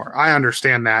 sweetheart, anymore. I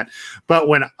understand that, but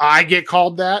when I get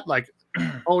called that, like,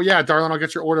 oh yeah, darling, I'll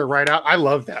get your order right out. I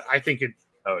love that. I think it,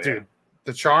 dude,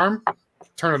 the charm,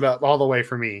 turn it up all the way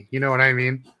for me. You know what I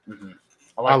mean? Mm-hmm.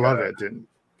 I love it, dude.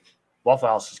 Waffle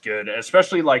House is good,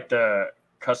 especially like the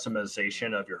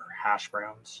customization of your hash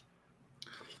browns.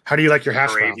 How do you like your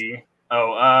hash gravy?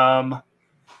 Oh,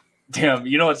 damn.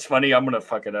 You know what's funny? I'm gonna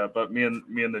fuck it up, but me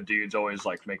and the dudes always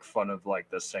like make fun of like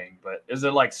this saying. But is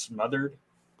it like smothered,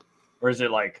 or is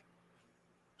it like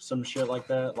some shit like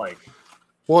that? Like,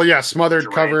 well, yeah, smothered,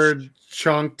 drenched. Covered,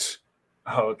 chunked.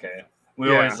 Oh, okay.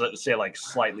 We always say like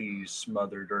slightly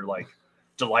smothered or like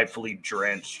delightfully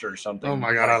drenched or something. Oh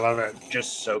my god, I love it.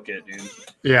 Just soak it, dude.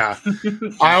 Yeah.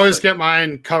 I always get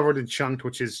mine covered and chunked,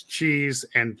 which is cheese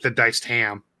and the diced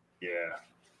ham.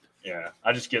 Yeah.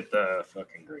 I just get the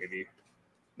fucking gravy.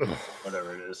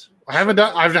 Whatever it is.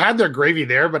 I've had their gravy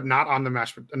there, but not on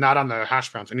the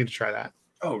hash browns. I need to try that.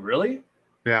 Oh, really?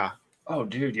 Yeah. Oh,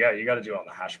 dude, yeah, you got to do it on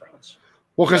the hash browns.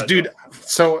 Well, because dude,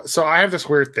 so I have this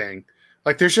weird thing.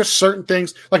 Like, there's just certain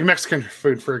things, like Mexican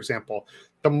food, for example.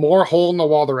 The more hole in the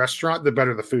wall the restaurant, the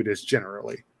better the food is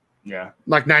generally. Yeah.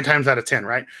 Like 9 times out of 10,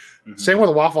 right? Mm-hmm. Same with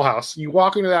a Waffle House. You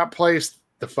walk into that place,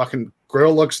 the fucking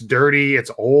grill looks dirty,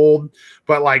 it's old,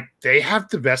 but like they have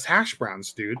the best hash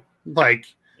browns, dude. Like,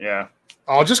 yeah.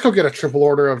 I'll just go get a triple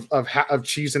order of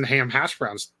cheese and ham hash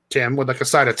browns, Tim, with like a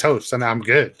side of toast, and I'm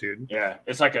good, dude. Yeah.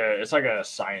 It's like a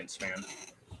science, man.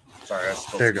 Sorry, I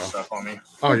spilled some stuff on me.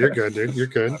 Oh, you're good, dude. You're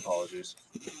good. My apologies.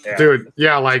 Yeah. Dude,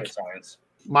 yeah, like science.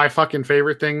 My fucking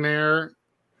favorite thing there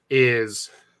is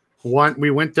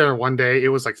we went there one day. It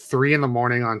was like 3 a.m.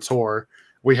 on tour.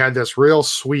 We had this real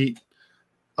sweet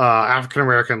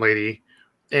African-American lady,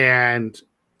 and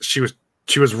she was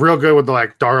real good with the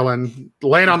like darling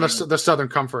laying on the Southern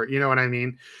comfort. You know what I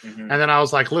mean? Mm-hmm. And then I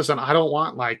was like, listen, I don't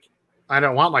want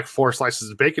like 4 slices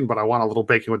of bacon, but I want a little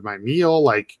bacon with my meal.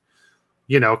 Like,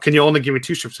 can you only give me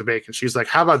 2 strips of bacon? She's like,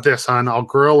 how about this, hon? I'll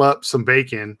grill up some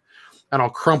bacon and I'll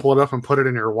crumple it up and put it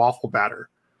in your waffle batter.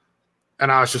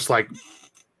 And I was just like,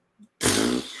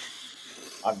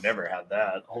 I've never had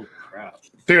that. Holy crap.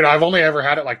 Dude, I've only ever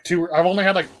had it like 2. I've only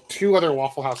had like 2 other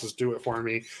Waffle Houses do it for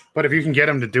me. But if you can get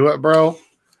them to do it, bro.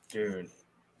 Dude,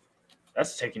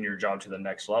 that's taking your job to the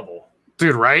next level.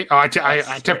 Dude, right? Oh, I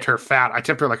tipped her fat. I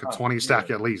tipped her like a 20 stack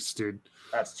at least, dude.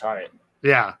 That's tight.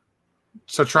 Yeah.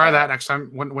 So try that next time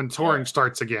when touring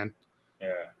starts again.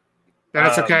 Yeah. And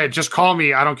it's okay. Just call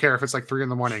me. I don't care if it's like 3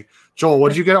 a.m. Joel, what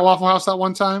did you get at Waffle House that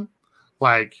one time?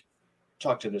 Like,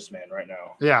 talk to this man right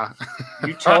now. Yeah.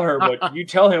 You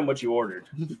tell him what you ordered.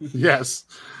 Yes.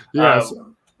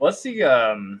 What's the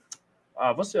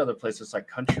other place that's like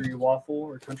Country Waffle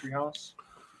or Country House?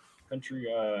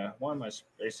 Why am I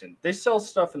spacing? They sell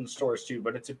stuff in the stores too,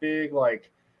 but it's a big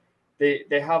like they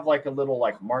have like a little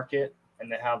like market,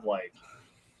 and they have like,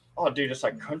 oh dude, it's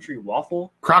like Country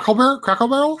Waffle. Cracker Barrel?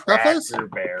 That place? Cracker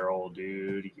Barrel,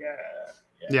 dude.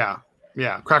 Yeah.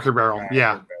 Cracker Barrel.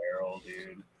 Cracker Barrel,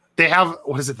 dude. They have,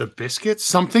 what is it, the biscuits?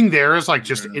 Something there is like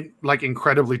just like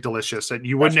incredibly delicious that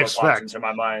you wouldn't expect. Into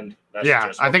my mind.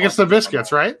 I think it's the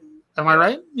biscuits, right? Am I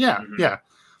right? Yeah.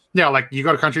 Yeah, like you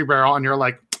go to Country Barrel and you're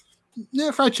like,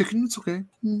 yeah, fried chicken, it's okay.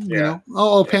 You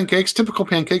know, pancakes, typical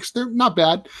pancakes, they're not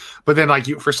bad. But then, like,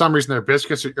 for some reason, their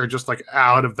biscuits are just like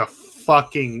out of the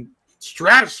fucking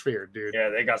stratosphere, dude. Yeah,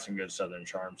 they got some good Southern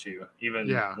charm too,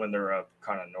 even when they're up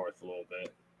kind of north a little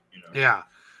bit. You know.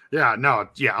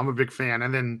 I'm a big fan.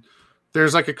 And then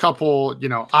there's like a couple. You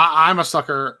know, I'm a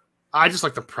sucker. I just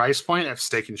like the price point at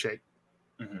Steak and Shake.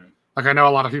 Mm-hmm. Like, I know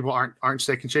a lot of people aren't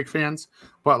Steak and Shake fans,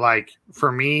 but like for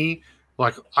me.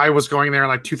 Like, I was going there in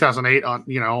like 2008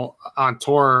 on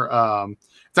tour.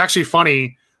 It's actually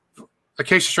funny.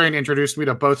 Acacia Strain introduced me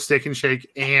to both Steak and Shake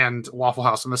and Waffle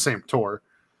House on the same tour.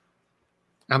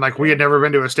 And like, we had never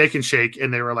been to a Steak and Shake,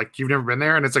 and they were like, "You've never been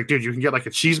there?" And it's like, dude, you can get like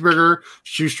a cheeseburger,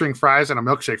 shoestring fries, and a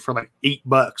milkshake for like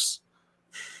 $8.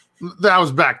 That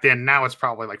was back then. Now it's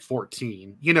probably like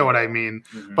 14. You know what I mean?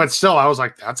 Mm-hmm. But still, I was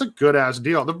like, that's a good ass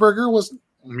deal. The burger was,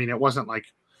 it wasn't like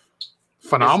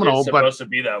phenomenal, it's supposed to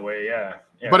be that way, yeah.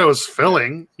 But it was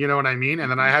filling, you know what I mean? And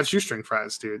then I had shoestring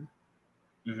fries, dude.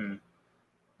 Mm-hmm.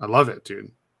 I love it,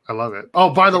 dude. I love it.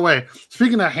 Oh, by the way,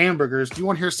 speaking of hamburgers, do you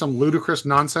want to hear some ludicrous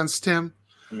nonsense, Tim?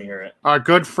 Let me hear it. Our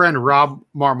good friend Rob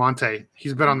Marmonte,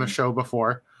 he's been on the show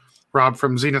before. Rob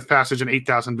from Zenith Passage and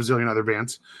 8,000 bazillion other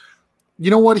bands.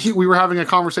 You know what we were having a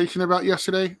conversation about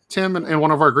yesterday, Tim, in one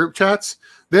of our group chats?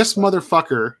 This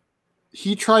motherfucker,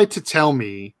 he tried to tell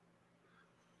me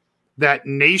that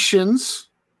Nations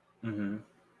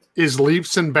is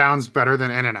leaps and bounds better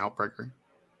than In-N-Out Burger.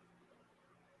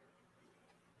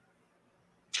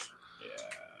 Yeah.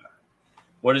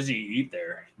 What does he eat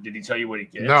there? Did he tell you what he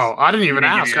gets? No, I didn't even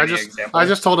ask. I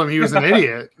just told him he was an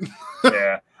idiot.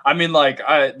 Yeah.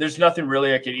 There's nothing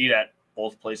really I could eat at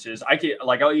both places.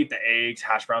 I'll eat the eggs,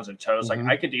 hash browns, and toast. Like,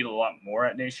 I could eat a lot more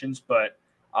at Nations, but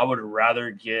I would rather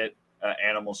get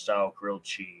animal style grilled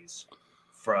cheese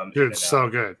from Dude, it's so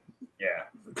good. Yeah,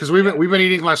 because we've been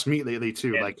eating less meat lately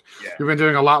too. We've been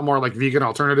doing a lot more like vegan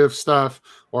alternative stuff,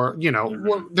 or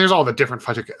there's all the different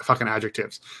fucking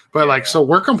adjectives. But so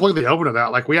we're completely open to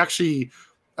that. Like, we actually,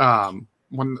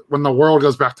 when the world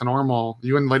goes back to normal,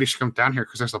 you and the lady should come down here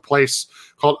because there's a place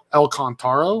called El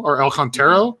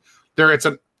Contaro. There,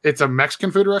 it's a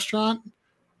Mexican food restaurant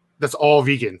that's all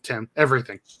vegan. Tim,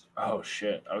 everything. Oh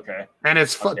shit! Okay. And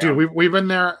it's fun, dude. We've been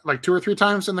there like 2 or 3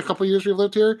 times in the couple of years we've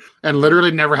lived here, and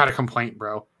literally never had a complaint,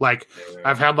 bro. Like,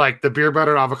 I've had like the beer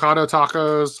butter avocado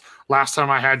tacos. Last time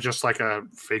I had just like a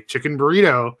fake chicken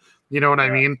burrito. You know what I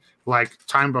mean? Like,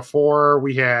 time before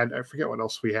we had, I forget what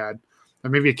else we had,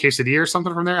 maybe a quesadilla or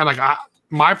something from there. And like,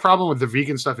 my problem with the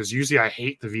vegan stuff is usually I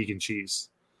hate the vegan cheese.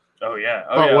 Oh yeah.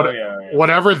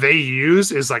 Whatever they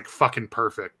use is like fucking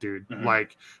perfect, dude. Mm-hmm.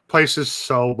 Like, place is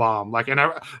so bomb. Like, and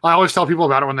I always tell people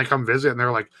about it when they come visit, and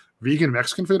they're like, vegan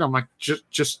Mexican food. I'm like,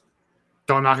 just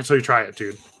don't knock it until you try it,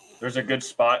 dude. There's a good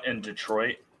spot in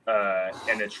Detroit,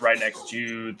 and it's right next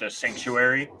to the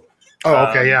Sanctuary. Oh,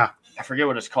 okay, yeah. I forget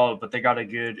what it's called, but they got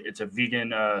it's a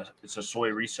vegan, it's a soy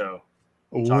riso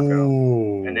taco.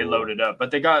 Ooh. And they load it up,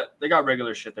 but they got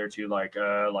regular shit there too, like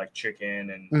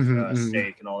chicken and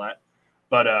steak and all that.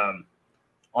 But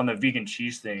on the vegan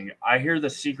cheese thing, I hear the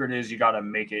secret is you got to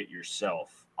make it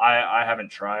yourself. I haven't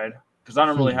tried because I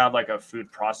don't really have like a food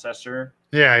processor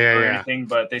or anything.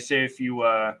 But they say if you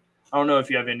I don't know if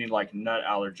you have any like nut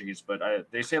allergies, but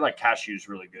they say like cashew is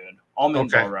really good.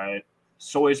 Almonds all right.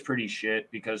 Soy is pretty shit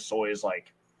because soy is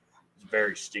like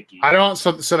very sticky.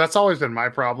 So that's always been my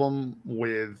problem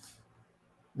with,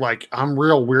 like, I'm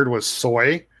real weird with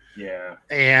soy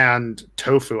and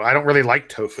tofu. I don't really like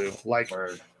tofu. Like,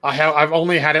 I've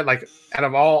only had it like out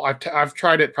of all I've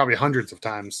tried it probably hundreds of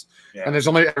times, and there's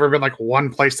only ever been like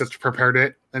one place that's prepared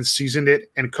it and seasoned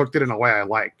it and cooked it in a way I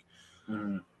like.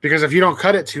 Because if you don't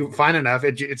cut it too fine enough,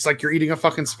 it's like you're eating a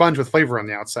fucking sponge with flavor on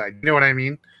the outside. You know what I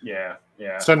mean? Yeah.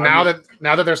 So now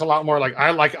that there's a lot more, like,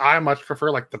 I much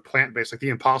prefer like the plant-based, like the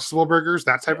Impossible burgers,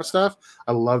 that type of stuff.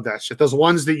 I love that shit. Those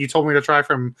ones that you told me to try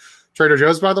from Trader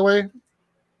Joe's, by the way.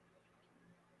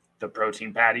 The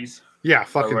protein patties. Yeah, or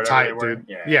fucking whatever tight, they were. dude.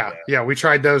 Yeah. Yeah. We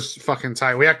tried those fucking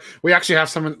tight. We actually have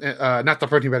some, not the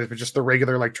protein bars, but just the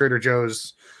regular like Trader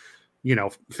Joe's,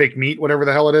 fake meat, whatever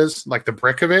the hell it is, like the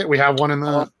brick of it. We have one in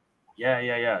Oh, the yeah.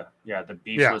 The yeah.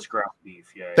 beefless ground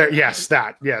beef. Yeah. There, Yeah. yes,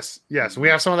 that. Yes. We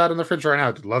have some of that in the fridge right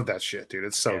now. Love that shit, dude.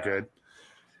 It's so good.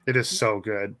 It is so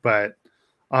good. But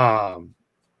yeah,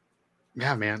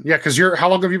 man. Yeah, because how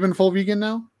long have you been full vegan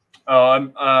now? Oh,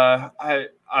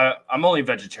 I'm only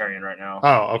vegetarian right now.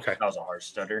 Oh, okay. That was a hard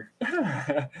stutter.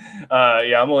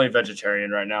 Yeah, I'm only vegetarian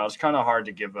right now. It's kind of hard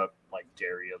to give up like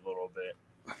dairy a little bit.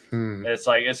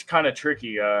 It's kind of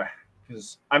tricky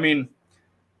because I mean,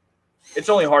 it's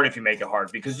only hard if you make it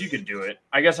hard because you could do it.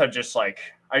 I guess I just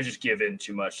give in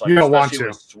too much. Like, you don't want especially to.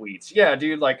 with sweets. Yeah,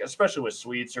 dude. Like especially with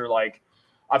sweets or like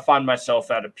I find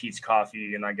myself at a Pete's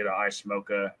Coffee and I get an iced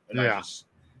mocha and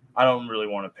I don't really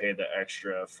want to pay the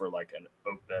extra for like an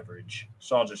oat beverage,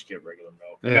 so I'll just get regular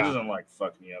milk. And it doesn't like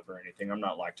fuck me up or anything. I'm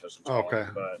not lactose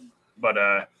intolerant, but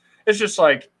it's just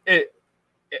like it.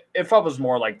 If I was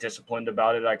more like disciplined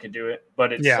about it, I could do it.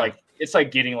 But it's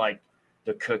like getting like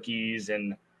the cookies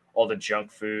and all the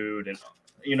junk food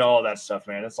and all that stuff,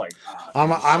 man. It's like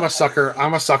I'm a sucker.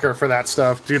 I'm a sucker for that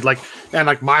stuff, dude. Like, and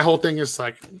like my whole thing is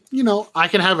like, I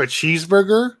can have a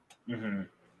cheeseburger,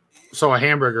 so a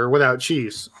hamburger without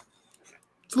cheese.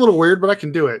 It's a little weird, but I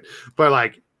can do it. But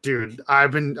like, dude,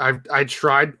 I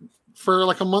tried for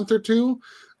like a month or two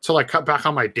to like cut back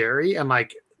on my dairy and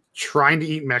like trying to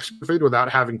eat Mexican food without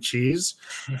having cheese.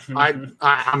 I'm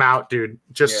out, dude.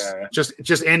 Just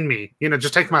end me.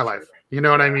 Just take my life. You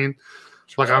know what I mean?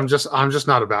 Like I'm just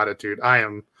not about it, dude. I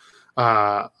am.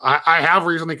 I have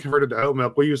recently converted to oat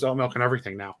milk. We use oat milk and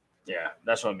everything now. Yeah,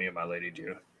 that's what me and my lady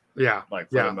do. Yeah, like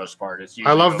for the most part, it's.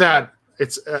 I love that. Milk.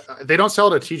 It's they don't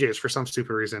sell it at TJ's for some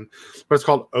stupid reason, but it's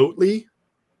called Oatly.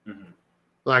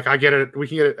 Like I get it. We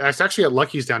can get it. It's actually at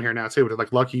Lucky's down here now too. But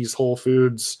like Lucky's, Whole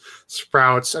Foods,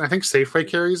 Sprouts, and I think Safeway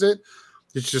carries it.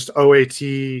 It's just OAT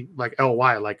like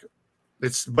LY. Like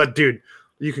it's. But dude,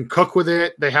 you can cook with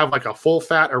it. They have like a full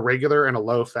fat, a regular, and a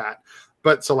low fat.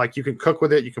 But so like you can cook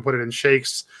with it. You can put it in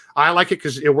shakes. I like it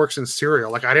because it works in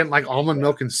cereal. Like I didn't like almond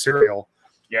milk in cereal.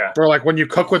 Yeah. Or like when you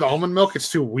cook with almond milk,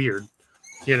 it's too weird.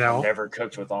 I've never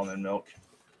cooked with almond milk.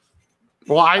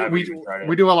 Well, we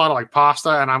do a lot of like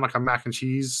pasta, and I'm like a mac and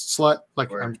cheese slut. Like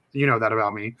you know that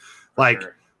about me. Like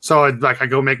so, I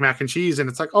go make mac and cheese, and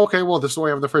it's like okay, well, this is the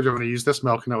way I have in the fridge. I'm going to use this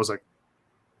milk, and I was like,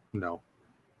 no,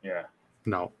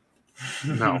 no.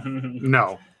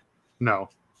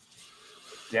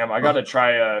 Damn, I got to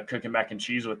try cooking mac and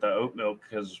cheese with the oat milk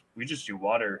because we just do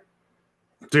water.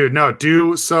 Dude, no,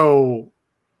 so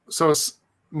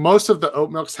most of the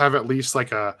oat milks have at least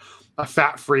like a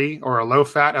fat free or a low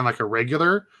fat and like a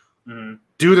regular.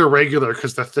 Do the regular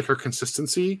because the thicker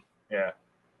consistency. Yeah.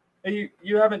 Hey,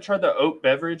 you haven't tried the oat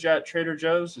beverage at Trader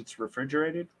Joe's? It's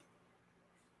refrigerated.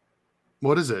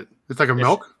 What is it? It's like a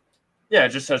milk? Yeah, it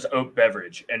just says oat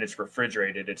beverage and it's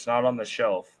refrigerated. It's not on the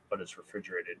shelf, but it's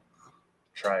refrigerated.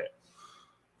 Try it.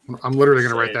 I'm literally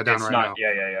going to write that down right now.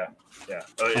 Yeah.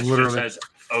 It just says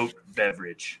oat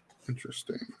beverage.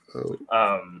 Interesting.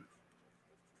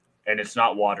 And it's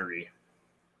not watery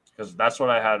because that's what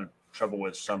I had trouble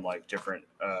with some like different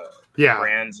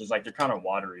brands is like they're kind of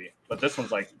watery, but this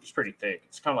one's like it's pretty thick.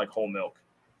 It's kind of like whole milk.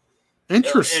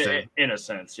 Interesting. In a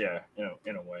sense, yeah.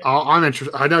 In a way. I'm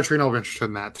interested. I know Trina will be interested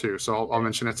in that too, so I'll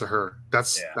mention it to her. That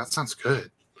sounds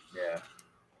good. Yeah,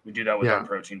 we do that with our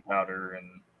protein powder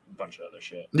and a bunch of other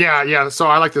shit. Yeah. So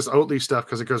I like this Oatly stuff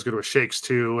because it goes good with shakes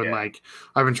too, and like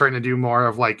I've been trying to do more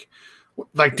of like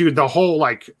dude, the whole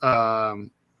like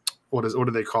what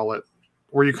do they call it?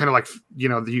 Where you kind of like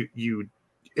you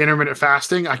intermittent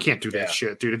fasting. I can't do that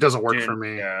shit, dude. It doesn't work for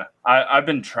me. Yeah, I've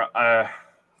been trying.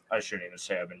 I shouldn't even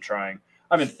say I've been trying.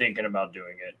 I've been thinking about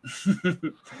doing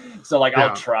it. So like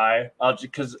I'll try.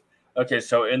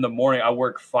 So in the morning I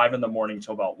work 5 in the morning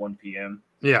till about 1 p.m.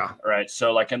 Yeah. Right.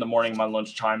 So like in the morning my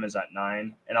lunch time is at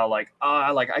 9, and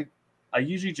I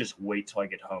usually just wait till I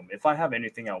get home. If I have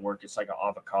anything at work, it's like an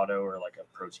avocado or like a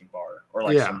protein bar or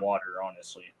like some water,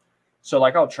 honestly. So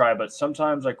like I'll try, but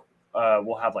sometimes like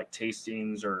we'll have like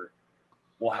tastings or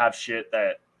we'll have shit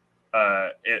that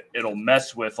it'll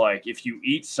mess with like if you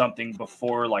eat something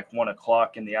before like 1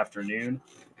 o'clock in the afternoon,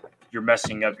 you're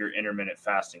messing up your intermittent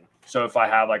fasting. So if I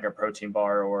have like a protein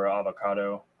bar or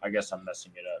avocado, I guess I'm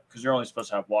messing it up because you're only supposed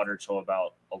to have water till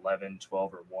about 11,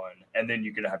 12 or 1, and then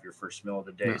you could have your first meal of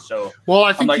the day. So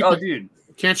I think I'm like, dude,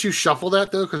 can't you shuffle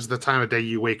that though? Because the time of day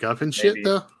you wake up and shit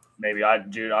though. Maybe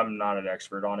I'm not an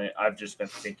expert on it. I've just been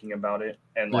thinking about it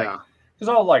and like. Because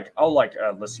I'll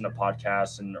listen to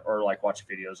podcasts or like watch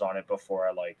videos on it before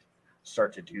I like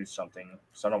start to do something.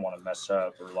 So I don't want to mess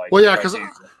up or like. Well, yeah, because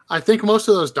I think most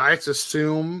of those diets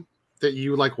assume that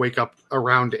you like wake up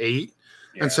around 8,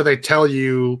 and so they tell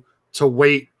you to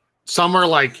wait. Some are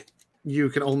like you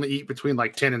can only eat between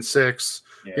like 10 and 6.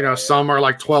 Some are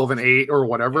like 12 and 8 or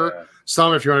whatever. Yeah.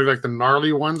 Some, if you want to like the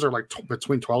gnarly ones, are like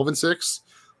between 12 and 6.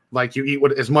 Like you eat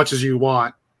as much as you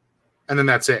want, and then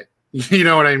that's it. You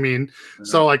know what I mean? Mm-hmm.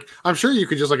 So like, I'm sure you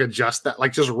could just like adjust that,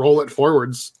 like just roll it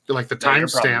forwards to like the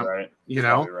timestamp. Right. You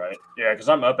know? Right. Yeah, because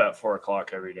I'm up at 4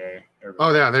 o'clock every day.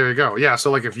 Oh yeah, there you go. Yeah,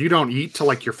 so like if you don't eat till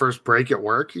like your first break at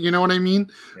work, you know what I mean?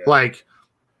 Yeah. Like,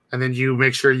 and then you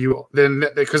make sure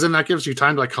because then that gives you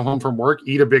time to like come home from work,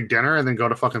 eat a big dinner, and then go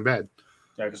to fucking bed.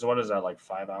 Yeah, because what is that, like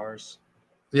 5 hours?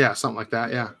 Yeah, something like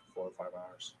that. Yeah, 4 or 5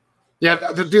 hours.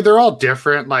 Yeah, dude, they're all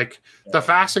different. Like the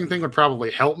fasting thing would probably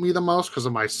help me the most because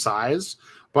of my size,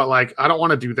 but like I don't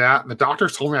want to do that. And the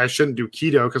doctors told me I shouldn't do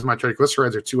keto because my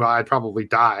triglycerides are too high. I'd probably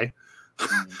die.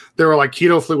 They were like,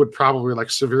 keto flu would probably like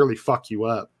severely fuck you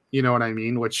up. You know what I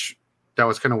mean? Which that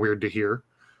was kind of weird to hear.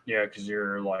 Yeah, because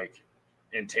you're like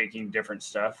intaking different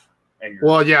stuff. And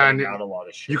you're and out a lot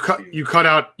of shit. You cut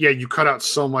out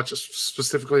so much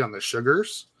specifically on the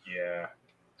sugars. Yeah.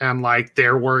 And like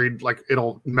they're worried like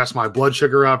it'll mess my blood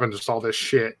sugar up and just all this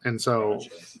shit. And so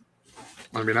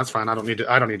I mean that's fine. I don't need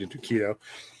to do keto.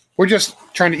 We're just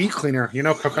trying to eat cleaner,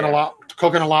 cooking a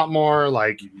lot more.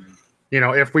 Like,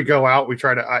 if we go out, we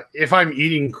try to if I'm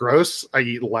eating gross, I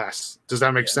eat less. Does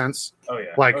that make sense? Oh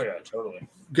yeah. Like totally.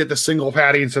 Get the single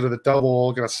patty instead of the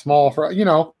double, get a small fry,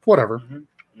 whatever.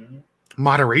 Mm-hmm. Mm-hmm.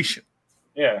 Moderation.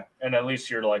 Yeah, and at least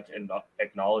you're like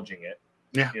acknowledging it.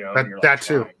 Yeah, that like,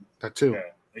 too. That too. Yeah,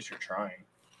 at least you're trying.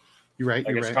 You're right.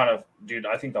 Like it's kind of, dude.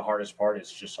 I think the hardest part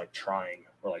is just like trying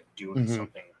or like doing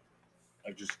something.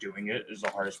 Like just doing it is the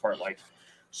hardest part. Like,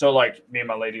 so like me and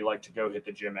my lady like to go hit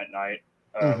the gym at night.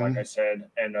 Like I said,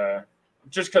 and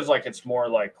just because like it's more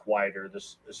like quieter.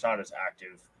 It's not as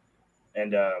active,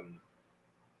 and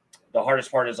the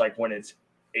hardest part is like when it's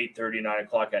 8:30, 9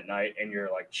 o'clock at night, and you're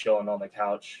like chilling on the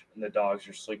couch, and the dogs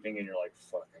are sleeping, and you're like,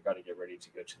 "Fuck, I got to get ready to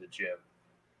go to the gym,"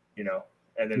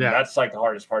 And then that's like the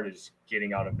hardest part is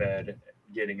getting out of bed,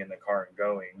 getting in the car, and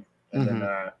going. And then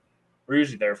we're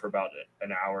usually there for about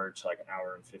an hour to like an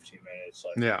hour and 15 minutes.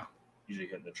 Like usually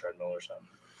hitting the treadmill or something.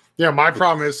 Yeah, my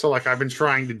problem is like I've been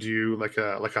trying to do like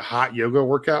a hot yoga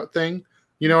workout thing.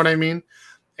 You know what I mean?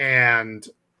 And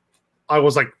I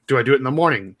was like, do I do it in the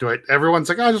morning? Everyone's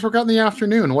like, I just work out in the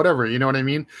afternoon, whatever. You know what I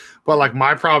mean? But like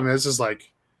my problem is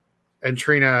like, and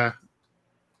Trina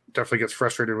definitely gets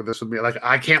frustrated with this with me. Like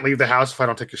I can't leave the house if I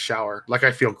don't take a shower. Like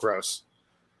I feel gross.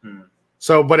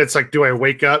 So, but it's like, do I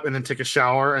wake up and then take a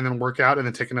shower and then work out and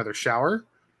then take another shower?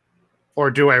 Or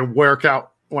do I work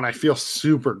out when I feel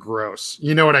super gross?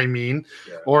 You know what I mean?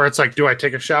 Yeah. Or it's like, do I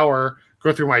take a shower,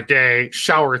 go through my day,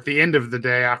 shower at the end of the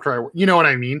day after you know what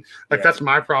I mean? Like that's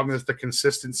my problem is the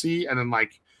consistency and then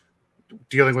like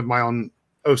dealing with my own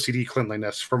OCD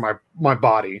cleanliness for my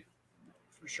body.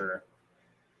 For sure.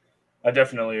 I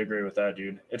definitely agree with that,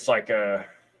 dude. It's like,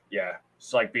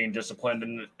 it's like being disciplined.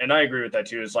 And I agree with that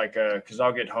too. It's like, cause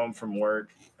I'll get home from work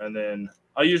and then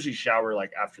I'll usually shower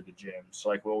like after the gym. So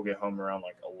like we'll get home around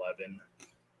like 11,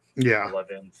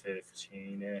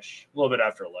 11:15 ish, a little bit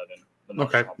after 11.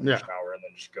 Okay. Yeah. Shower and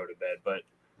then just go to bed. But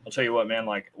I'll tell you what, man,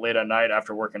 like late at night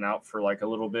after working out for like a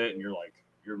little bit and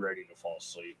you're ready to fall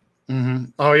asleep.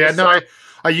 Oh yeah. No,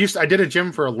 I did a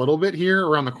gym for a little bit here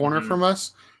around the corner from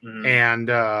us. And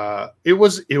it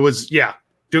was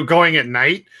going at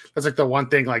night. That's like the one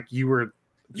thing, like you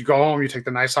go home, you take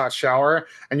the nice hot shower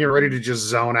and you're ready to just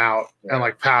zone out and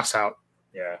like pass out.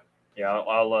 Yeah.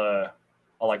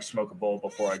 I'll like smoke a bowl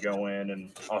before I go in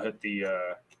and I'll hit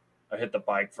the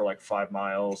bike for like 5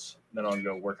 miles. Then I'll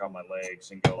go work out my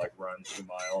legs and go like run 2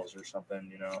 miles or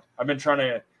something. I've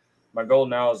been my goal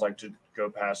now is like to go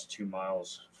past 2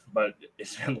 miles, but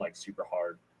it's been like super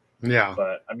hard. Yeah.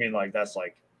 But I mean, like, that's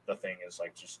like the thing is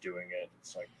like just doing it.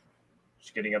 It's like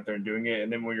just getting up there and doing it.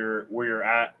 And then when you're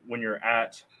at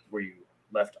where you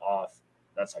left off,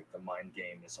 that's like the mind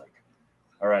game. It's like,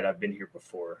 all right, I've been here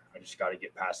before. I just got to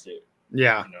get past it.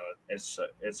 Yeah.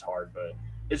 It's hard, but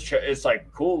it's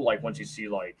like cool. Like once you see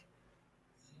like,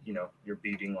 you're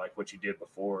beating like what you did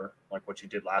before, like what you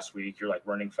did last week, you're like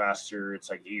running faster. It's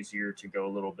like easier to go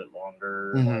a little bit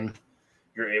longer. Like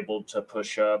you're able to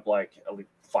push up like at least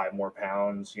 5 more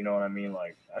pounds. You know what I mean?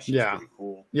 Like that's just pretty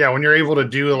cool. Yeah. When you're able to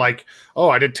do like, oh,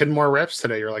 I did 10 more reps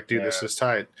today. You're like, dude, this is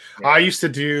tight. Yeah. I used to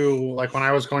do like when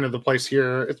I was going to the place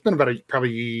here, it's been about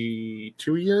probably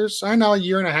 2 years. I know, a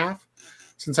year and a half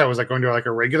since I was like going to like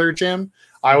a regular gym.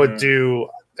 I would do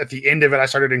at the end of it, I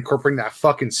started incorporating that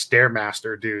fucking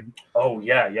Stairmaster, dude. Oh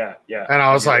yeah. And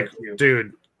I was like,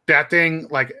 dude, that thing,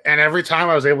 like, and every time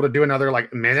I was able to do another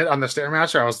like minute on the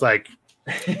Stairmaster, I was like,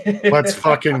 let's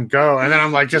fucking go. And then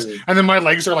I'm like, and then my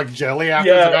legs are like jelly after.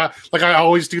 Yeah. Like I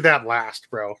always do that last,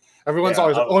 bro. Everyone's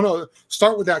always like, oh no,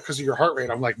 start with that because of your heart rate.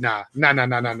 I'm like, nah.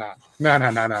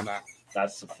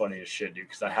 That's the funniest shit, dude,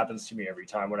 because that happens to me every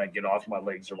time when I get off. My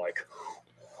legs are like,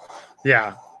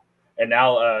 yeah. And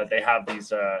now they have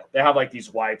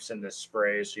these wipes and this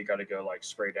spray, so you got to go like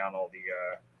spray down all the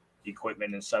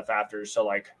equipment and stuff after. So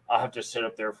like I'll have to sit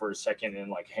up there for a second and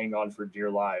like hang on for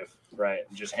dear life, right?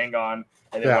 And just hang on,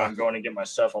 and then when I'm going to get my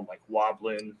stuff, I'm like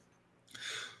wobbling.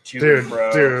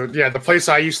 Dude, yeah. The place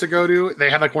I used to go to, they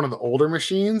had like one of the older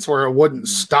machines where it wouldn't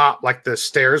stop, like the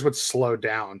stairs would slow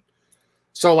down.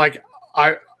 So like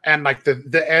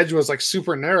the edge was like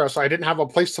super narrow, so I didn't have a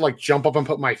place to like jump up and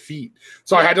put my feet.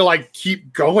 So I had to like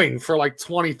keep going for like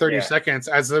 20-30 seconds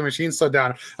as the machine slowed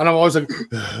down. And I'm always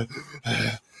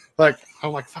like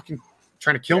I'm like fucking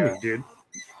trying to kill me, dude.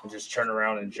 And just turn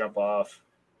around and jump off.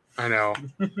 I know.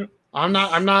 I'm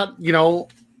not, you know,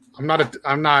 I'm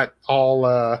not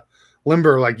all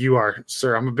limber like you are,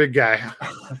 sir. I'm a big guy.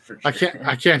 Sure. I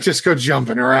can't just go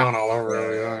jumping around all over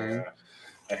everything.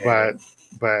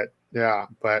 But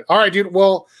all right, dude.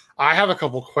 Well, I have a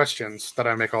couple questions that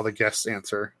I make all the guests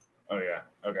answer. Oh yeah.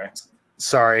 Okay.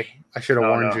 Sorry, I should have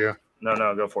warned you.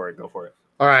 No, go for it.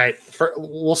 All right.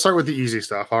 We'll start with the easy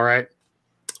stuff. All right.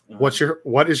 Mm-hmm.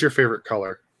 What is your favorite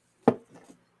color?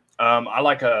 I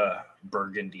like a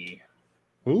burgundy.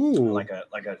 Ooh. Like a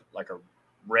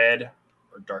red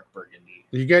or dark burgundy.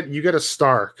 You get a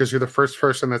star because you're the first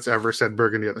person that's ever said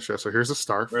burgundy at the show. So here's a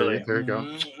star. Really? There you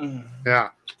go. Yeah.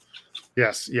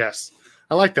 Yes.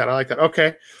 I like that.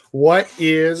 Okay.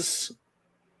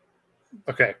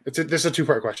 This is a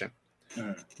two-part question.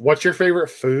 Mm-hmm. What's your favorite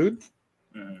food?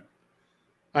 Mm-hmm.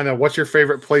 And then what's your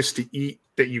favorite place to eat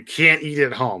that you can't eat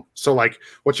at home? So like,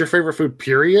 what's your favorite food,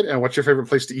 period? And what's your favorite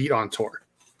place to eat on tour?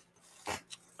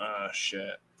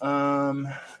 Shit.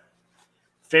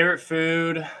 Favorite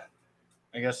food,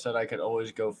 I guess that I could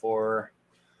always go for.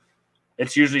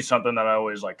 It's usually something that I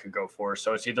always like could go for.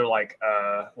 So it's either like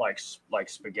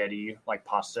spaghetti, like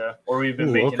pasta, or we've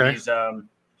been making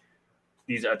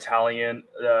these Italian,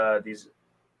 these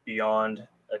Beyond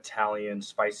Italian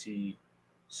spicy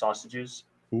sausages.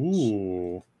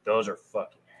 Ooh, those are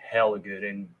fucking hella good.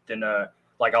 And then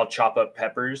like I'll chop up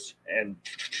peppers and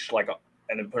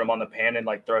then put them on the pan and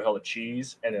like throw hella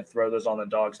cheese and then throw those on the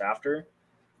dogs after.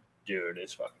 Dude,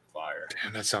 it's fucking fire.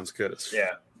 Damn, that sounds good.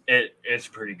 Yeah. It's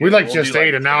pretty good. We just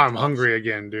ate and now I'm hungry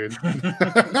again, dude.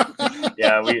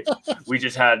 Yeah, we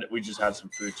just had some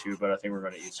food too, but I think we're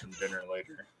gonna eat some dinner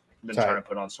later. Been trying to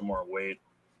put on some more weight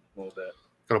a little bit.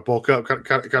 Gotta bulk up.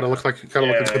 Gotta look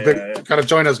big. Gotta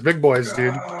join us big boys,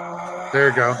 dude. There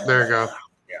you go. Yeah,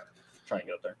 try and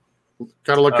get up there.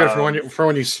 Gotta look good for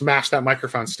when you smash that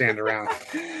microphone stand around.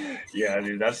 Yeah,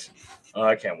 dude.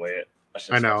 I can't wait.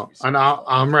 I know.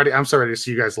 I'm ready. I'm so ready to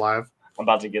see you guys live. I'm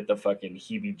about to get the fucking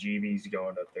heebie-jeebies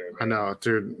going up there, man. I know,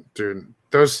 dude.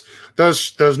 Those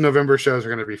November shows are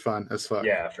gonna be fun as fuck.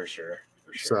 Yeah, for sure.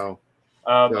 So,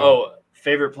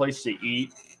 favorite place to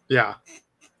eat? Yeah.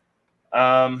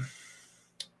 I'm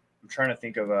trying to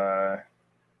think of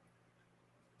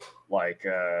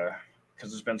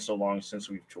because it's been so long since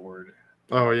we've toured.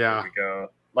 Oh yeah. There we go.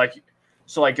 Like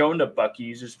going to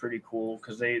Buc-ee's is pretty cool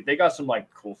because they got some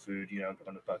like cool food, going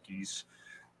to Buc-ee's.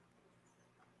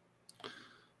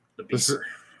 The beaver.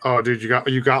 Dude,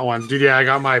 you got one, dude. Yeah, I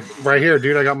got my right here,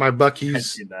 dude. I got my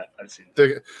Buc-ee's. I've seen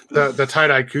that. The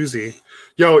tie-dye koozie.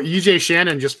 Yo, EJ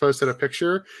Shannon just posted a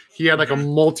picture. He had like a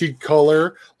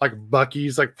multicolor like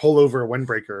Buc-ee's like pullover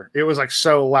windbreaker. It was like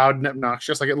so loud and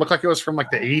obnoxious. Like it looked like it was from like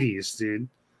the 80s, dude.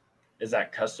 Is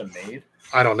that custom made?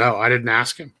 I don't know. I didn't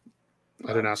ask him.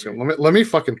 Let me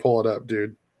fucking pull it up,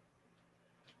 dude.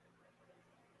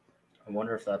 I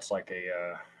wonder if that's like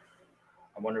I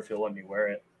wonder if he'll let me wear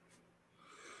it.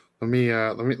 Let me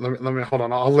hold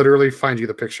on. I'll literally find you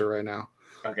the picture right now.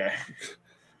 Okay.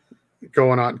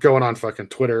 Going on fucking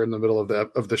Twitter in the middle of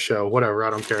the show. Whatever, I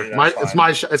don't care. Dude,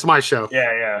 it's my show.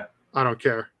 Yeah. I don't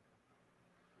care.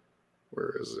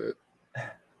 Where is it?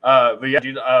 But yeah,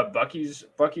 dude,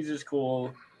 Buc-ee's is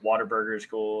cool. Whataburger is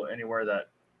cool. Anywhere that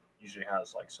usually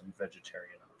has like some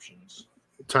vegetarian options.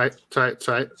 Tight.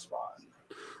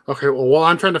 Okay, well, while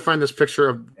I'm trying to find this picture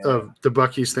of the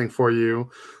Buc-ee's thing for you,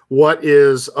 what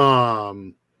is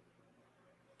so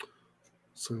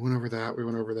we went over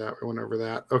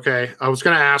that. Okay, I was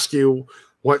going to ask you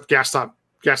what gas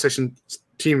station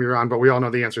team you're on, but we all know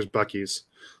the answer is Buc-ee's.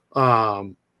 Are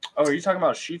you talking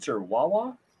about Sheetz or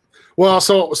Wawa? Well,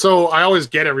 so I always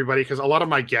get everybody because a lot of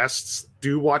my guests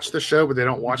do watch the show, but they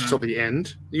don't watch till the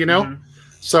end, you know? Mhm.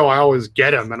 So I always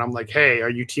get them and I'm like, hey, are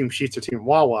you Team Sheets or Team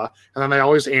Wawa? And then they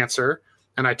always answer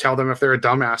and I tell them if they're a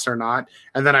dumbass or not.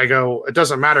 And then I go, it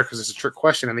doesn't matter because it's a trick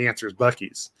question and the answer is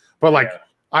Buc-ee's. But like, Yeah.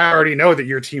 I already know that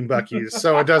you're Team Buc-ee's,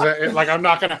 so it doesn't like I'm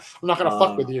not gonna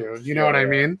fuck with you. You know what I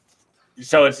mean?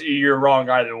 So you're wrong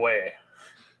either way.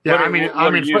 Yeah, What I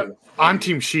are mean, you? I'm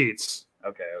Team Sheets.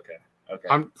 Okay.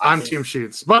 I'm Team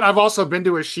Sheets, but I've also been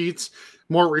to a Sheets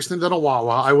more recently than a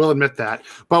Wawa. I will admit that.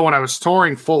 But when I was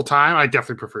touring full time, I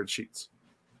definitely preferred Sheets.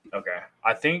 Okay.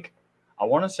 I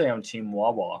want to say I'm Team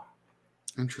Wawa.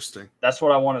 Interesting. That's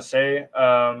what I want to say.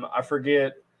 I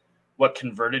forget what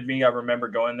converted me. I remember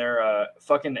going there.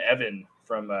 Fucking Evan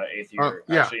from 8th year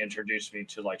actually introduced me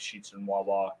to like Sheets and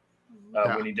Wawa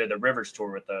when he did the Rivers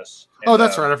tour with us. And,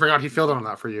 that's right. I forgot he filled in on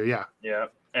that for you. Yeah. Yeah.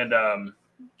 And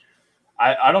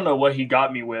I don't know what he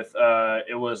got me with.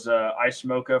 It was ice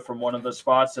mocha from one of the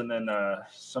spots, and then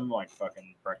some like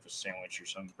fucking breakfast sandwich or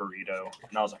some burrito.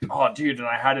 And I was like, oh, dude. And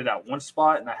I had it at one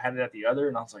spot, and I had it at the other,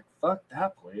 and I was like, fuck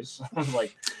that place. I was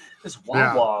like, this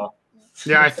Wawa.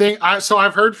 Yeah, I think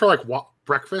I've heard for like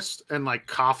breakfast and like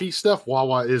coffee stuff,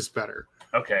 Wawa is better.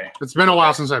 Okay. It's been a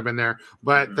while since I've been there,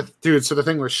 but so the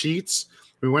thing with Sheets,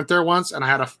 we went there once, and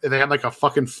they had like a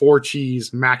fucking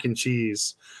 4-cheese mac and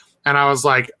cheese, and I was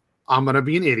like, I'm going to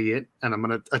be an idiot and I'm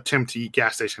going to attempt to eat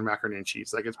gas station macaroni and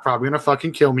cheese. Like, it's probably going to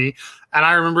fucking kill me. And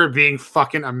I remember it being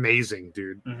fucking amazing,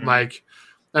 dude. Mm-hmm. Like,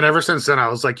 and ever since then, I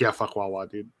was like, yeah, fuck Wawa,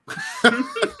 dude.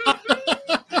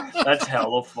 That's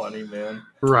hella funny, man.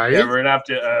 Right? Yeah, we're gonna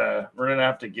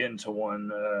have to get into one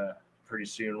pretty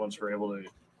soon once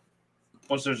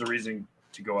there's a reason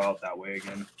to go out that way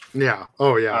again. Yeah.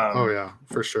 Oh, yeah.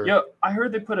 For sure. Yeah, I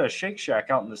heard they put a Shake Shack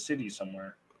out in the city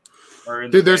somewhere.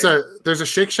 Dude, there's a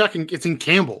Shake Shack it's in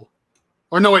Campbell.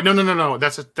 Or no, wait, no.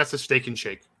 That's a Steak and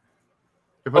Shake.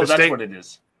 That's what it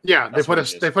is. Yeah, they put a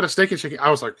Steak and Shake. I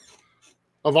was like,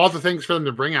 of all the things for them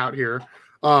to bring out here,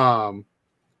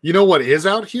 you know what is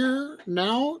out here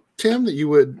now, Tim? That you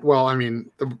would, well, I mean,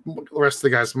 the rest of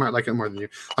the guys might like it more than you.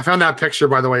 I found that picture,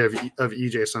 by the way, of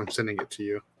EJ, so I'm sending it to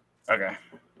you. Okay.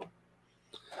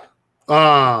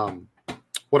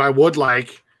 What I would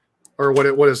like, or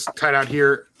what is tied out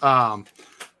here.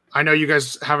 I know you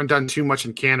guys haven't done too much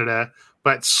in Canada,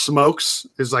 but Smokes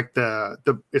is like the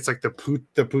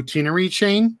poutineery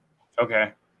chain.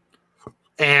 Okay.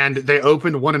 And they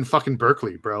opened one in fucking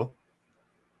Berkeley, bro.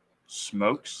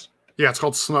 Smokes? Yeah, it's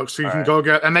called Smokes. So you can go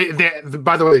get, and they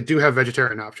by the way, they do have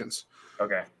vegetarian options.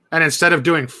 Okay. And instead of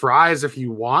doing fries, if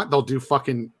you want, they'll do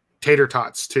fucking tater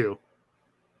tots too.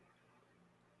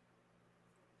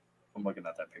 I'm looking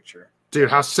at that picture. Dude,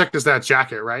 how sick is that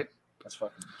jacket, right? That's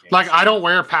fucking like, I don't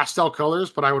wear pastel colors,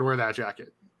 but I would wear that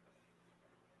jacket.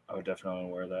 I would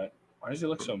definitely wear that. Why does he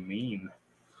look so mean?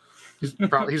 He's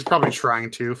probably trying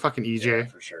to. Fucking EJ. Yeah,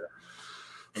 for sure.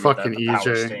 Fucking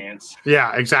EJ.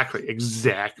 Yeah, exactly. But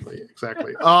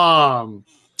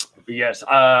yes,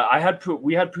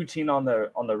 we had poutine on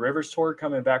the Rivers tour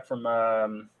coming back from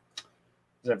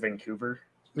is that Vancouver?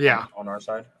 Yeah. On our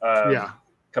side. Yeah.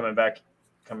 Coming back,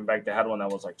 they had one that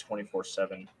was like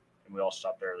 24/7, and we all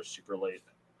stopped there. It was super late,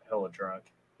 hella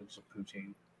drunk. It was a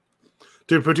poutine.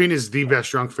 Dude, poutine is the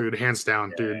best drunk food, hands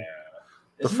down, dude. Isn't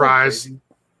the fries,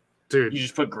 dude. You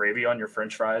just put gravy on your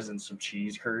French fries and some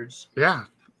cheese curds. Yeah,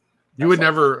 you would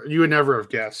never have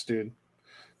guessed, dude.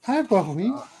 Hi,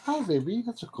 Bowie. Hi, baby.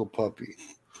 That's a cool puppy.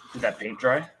 Did that paint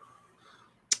dry?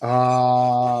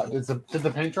 Did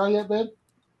the paint dry yet, babe?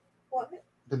 What?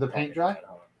 Did the paint dry?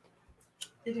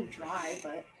 It didn't dry,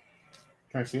 but.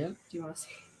 Can I see it? Do you want to see?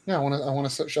 Yeah, I want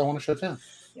to show Tim.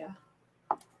 Yeah.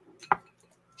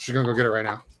 She's gonna go get it right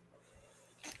now.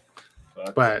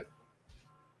 Fuck. But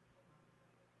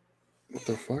what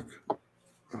the fuck?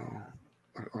 Oh,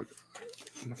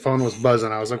 the phone was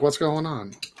buzzing. I was like, "What's going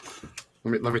on?"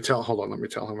 Let me tell. Hold on. Let me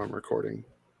tell him I'm recording.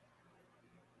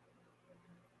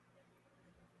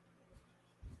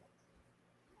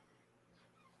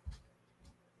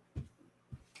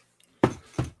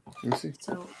 Let me see.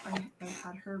 So I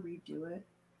had her redo it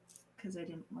because I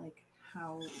didn't like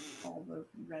how all the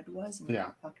red was and it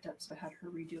got fucked up. So I had her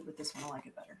redo it with this one. I like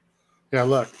it better. Yeah,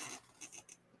 look.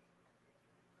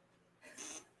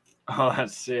 Oh,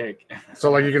 that's sick. So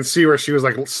like you can see where she was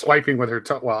like swiping with her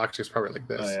toe. Well, actually, it's probably like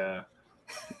this. Oh yeah.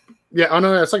 Yeah. Oh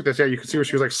no, it's like this. Yeah, you can see where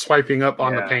she was like swiping up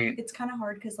on the paint. It's kind of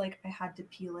hard because like I had to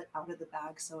peel it out of the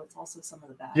bag, so it's also some of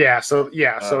the bag. Yeah. So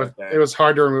it was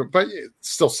hard to remove, but it's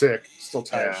still sick. Still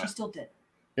tight. She still did.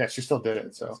 Yeah, she still did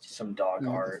it. So Some dog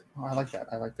art. Oh, I like that.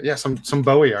 Yeah, some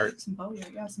Bowie art. Some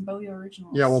Bowie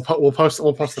originals. Yeah, we'll post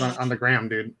it on the gram,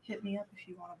 dude. Hit me up if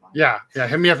you want to buy. Yeah,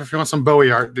 hit me up if you want some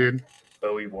Bowie art, dude.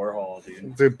 Bowie Warhol,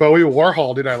 dude. Dude, Bowie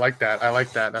Warhol, dude. I like that.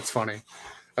 That's funny.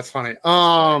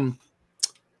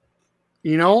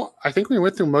 You know, I think we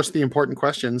went through most of the important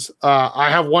questions. I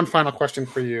have one final question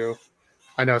for you.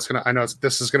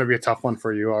 This is gonna be a tough one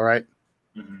for you. All right.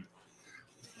 Mm-hmm.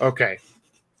 Okay.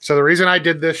 So the reason I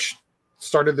did this,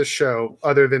 started this show,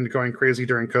 other than going crazy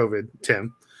during COVID,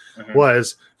 Tim,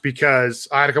 was because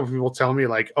I had a couple people tell me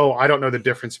like, "Oh, I don't know the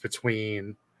difference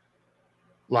between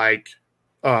like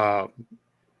Pen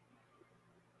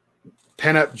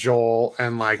Up Joel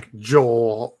and like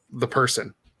Joel the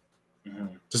person."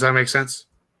 Does that make sense?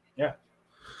 Yeah.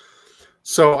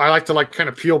 So I like to like kind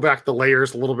of peel back the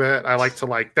layers a little bit. I like to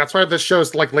like, that's why this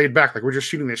show's like laid back. Like we're just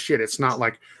shooting this shit. It's not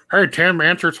like, hey, Tim,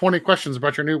 answer 20 questions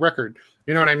about your new record.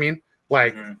 You know what I mean?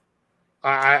 Like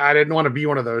I didn't want to be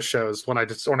one of those shows when I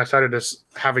started just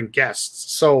having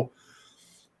guests. So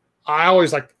I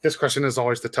always like, this question is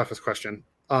always the toughest question.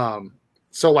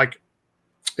 So like,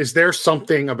 is there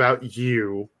something about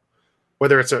you,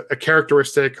 whether it's a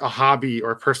characteristic, a hobby, or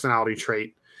a personality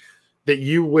trait that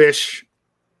you wish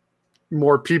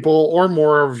more people or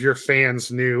more of your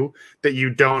fans knew that you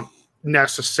don't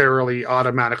necessarily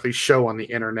automatically show on the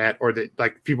internet, or that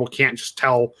like people can't just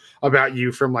tell about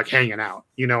you from like hanging out?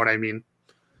 You know what I mean?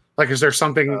 Like, is there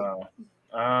something?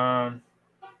 I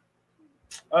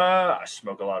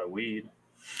smoke a lot of weed.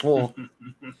 Well,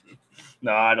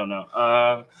 no, I don't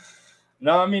know.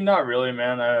 No, I mean, not really,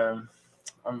 man.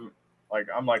 I'm like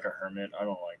a hermit. I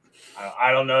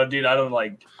don't know, dude. I don't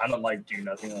like do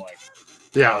nothing like.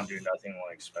 Yeah. I don't do nothing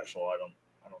like special. I don't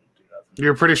do nothing.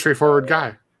 You're a pretty straightforward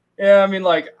guy. Yeah, I mean,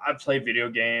 like I play video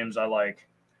games. I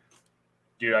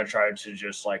try to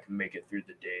just like make it through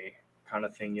the day, kind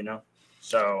of thing, you know.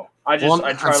 So I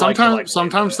try.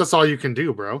 Sometimes that's all you can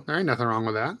do, bro. There ain't nothing wrong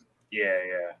with that. Yeah.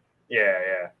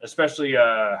 Especially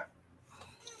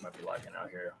might be lagging out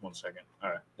here. 1 second. All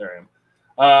right, there I am.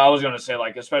 I was gonna say,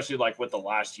 like, especially like with the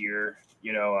last year,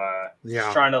 you know,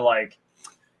 just trying to like,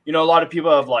 you know, a lot of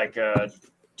people have like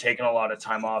taken a lot of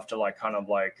time off to like kind of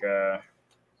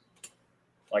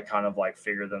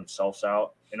figure themselves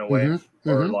out in a way,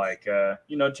 or like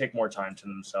you know, take more time to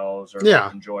themselves, or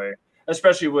like, enjoy,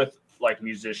 especially with like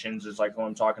musicians, is like what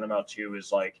I'm talking about too,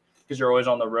 is like, because you're always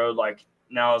on the road, like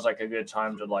now is like a good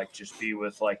time to like just be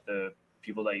with like the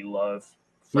people that you love,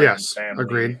 friends, family,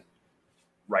 agreed.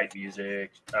 Write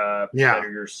music, better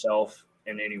yourself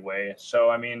in any way. So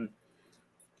I mean,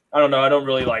 I don't know. I don't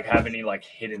really like have any like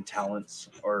hidden talents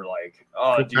or like,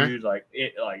 dude, like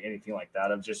it, like anything like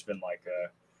that. I've just been like,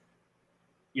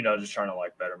 you know, just trying to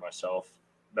like better myself,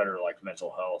 better like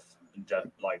mental health,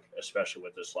 like especially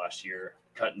with this last year,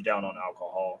 cutting down on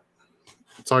alcohol.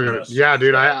 It's all good. Yeah,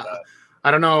 dude. I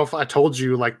don't know if I told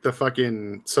you like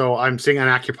so I'm seeing an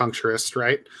acupuncturist,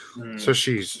 right? So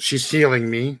she's healing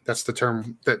me. That's the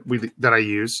term that I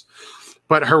use.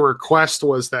 But her request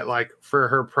was that like for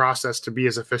her process to be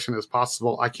as efficient as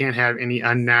possible, I can't have any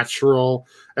unnatural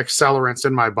accelerants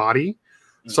in my body.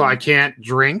 So I can't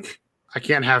drink, I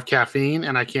can't have caffeine,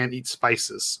 and I can't eat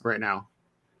spices right now.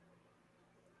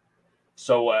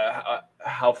 So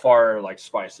how far like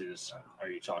spices are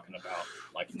you talking about?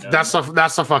 Like that's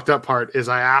the fucked up part. Is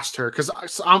I asked her, because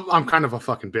I'm kind of a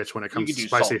fucking bitch when it comes to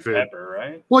spicy food. Pepper,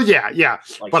 right? Well, yeah.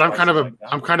 Like, but I'm kind of a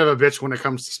bitch when it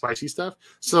comes to spicy stuff.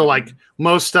 So like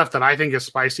most stuff that I think is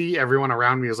spicy, everyone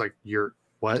around me is like, "You're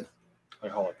what?"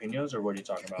 Like jalapenos, or what are you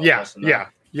talking about? Yeah.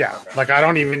 Okay. Like I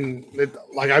don't even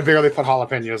I barely put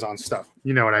jalapenos on stuff.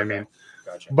 You know what I mean?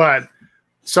 Gotcha. But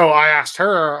so I asked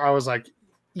her. I was like,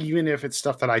 even if it's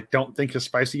stuff that I don't think is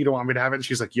spicy, you don't want me to have it? And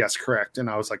she's like, yes, correct. And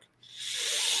I was like,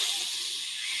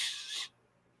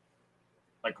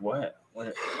 what?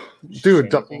 Dude,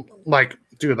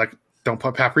 don't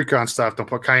put paprika on stuff. Don't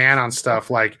put cayenne on stuff.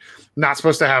 Like, not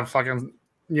supposed to have fucking,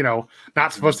 you know,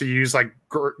 not supposed to use like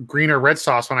green or red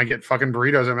sauce when I get fucking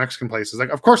burritos at Mexican places. Like,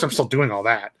 of course I'm still doing all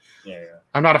that. Yeah.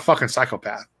 I'm not a fucking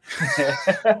psychopath.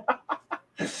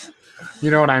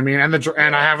 You know what I mean? And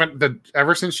I haven't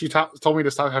ever since she told me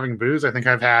to stop having booze. I think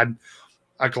I've had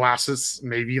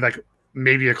maybe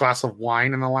a glass of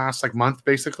wine in the last like month,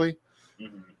 basically,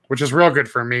 which is real good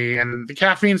for me. And the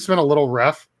caffeine's been a little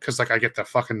rough because like I get the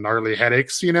fucking gnarly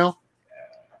headaches, you know?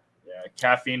 Yeah.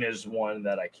 Caffeine is one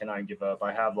that I cannot give up.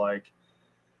 I have I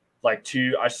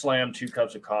slam 2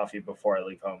 cups of coffee before I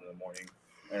leave home in the morning,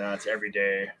 and that's every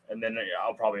day. And then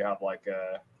I'll probably have like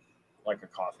like a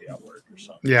coffee at work or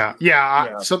something.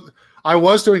 Yeah. So I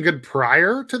was doing good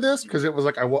prior to this because it was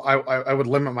like I would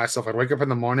limit myself. I'd wake up in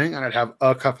the morning and I'd have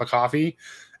a cup of coffee,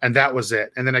 and that was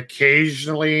it. And then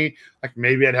occasionally, like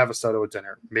maybe I'd have a soda with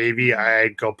dinner. Maybe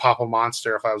I'd go pop a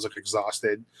Monster if I was like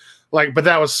exhausted. Like, but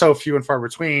that was so few and far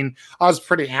between. I was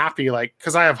pretty happy, like,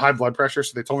 because I have high blood pressure,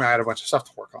 so they told me I had a bunch of stuff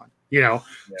to work on,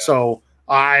 So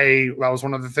that was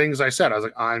one of the things I said. I was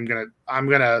like, I'm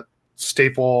gonna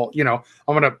staple, I'm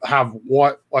gonna have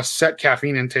a set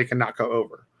caffeine intake and not go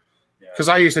over. Because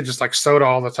I used to just like soda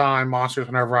all the time, Monsters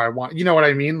whenever I want. You know what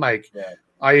I mean? Like,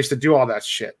 I used to do all that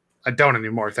shit. I don't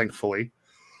anymore, thankfully.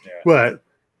 Yeah. But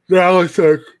now it's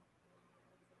like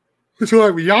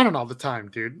I'm yawning all the time,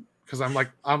 dude. Because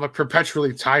I'm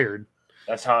perpetually tired.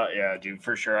 That's how, dude,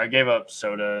 for sure. I gave up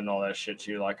soda and all that shit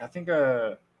too. Like, I think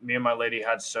me and my lady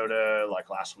had soda like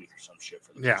last week or some shit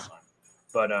for the first time.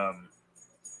 But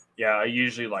I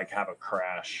usually like have a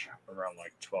crash around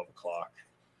like 12 o'clock.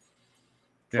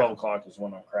 12 o'clock is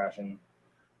when I'm crashing.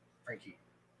 Frankie,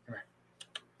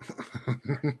 come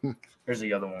here. Here's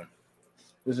the other one.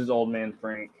 This is old man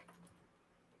Frank.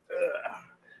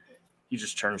 He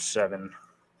just turned 7.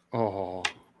 Oh.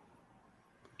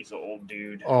 He's an old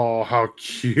dude. Oh, how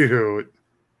cute.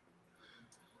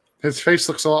 His face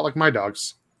looks a lot like my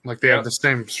dog's. Like they have the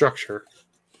same structure.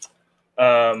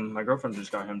 My girlfriend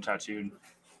just got him tattooed.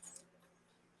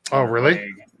 Oh, really? Leg.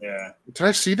 Yeah. Did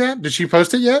I see that? Did she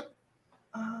post it yet?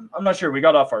 I'm not sure. We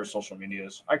got off our social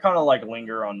medias. I kind of like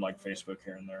linger on like Facebook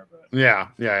here and there, but yeah.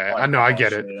 I know. I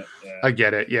get it. Yeah. I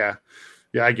get it.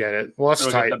 Yeah, I get it. Well, that's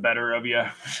tight. Get the better of you.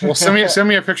 Well, send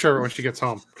me a picture of it when she gets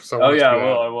home. So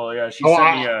I will. Yeah, she sent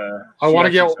me. I want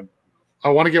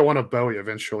to get one of Bowie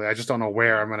eventually. I just don't know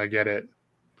where I'm gonna get it.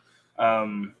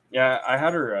 Yeah, I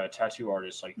had her tattoo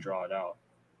artist like draw it out,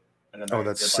 and then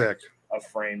that's sick. Like, a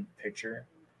framed picture.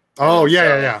 Oh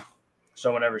yeah.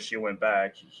 So whenever she went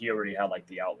back, he already had like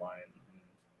the outline and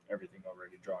everything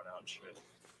already drawn out and shit.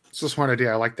 It's a smart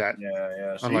idea. I like that.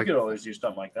 Yeah. So you could always do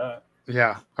something like that.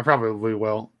 Yeah, I probably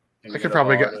will. I could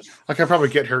probably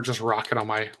get her just rocking on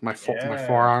my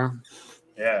forearm.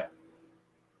 Yeah,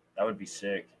 that would be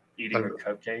sick. Eating a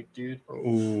cupcake, dude.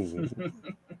 Ooh.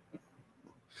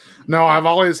 No, I've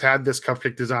always had this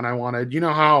cupcake design I wanted. You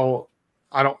know how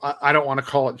I don't want to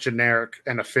call it generic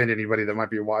and offend anybody that might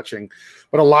be watching,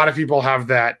 but a lot of people have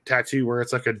that tattoo where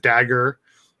it's like a dagger,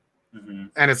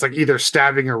 and it's like either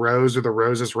stabbing a rose or the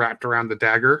rose is wrapped around the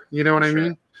dagger. You know what I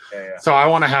mean? Yeah. So I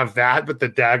want to have that, but the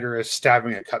dagger is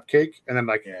stabbing a cupcake, and then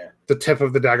the tip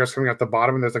of the dagger is coming out the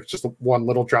bottom, and there's like just one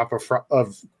little drop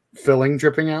of filling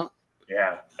dripping out.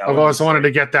 Yeah, I've always wanted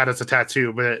to get that as a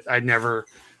tattoo, but I never.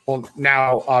 Well,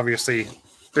 now obviously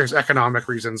there's economic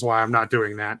reasons why I'm not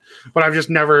doing that, but I've just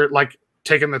never like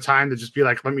taken the time to just be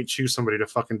like, let me choose somebody to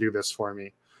fucking do this for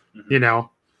me,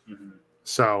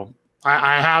 So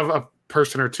I have a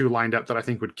person or two lined up that I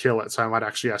think would kill it, so I might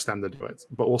actually ask them to do it,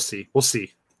 but we'll see.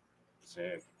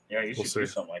 Sick. Yeah, you should do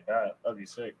something like that. That'd be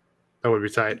sick. That would be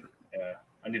tight. Yeah,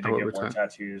 I need to get more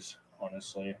tattoos,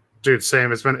 honestly. Dude,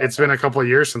 same. It's been a couple of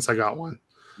years since I got one,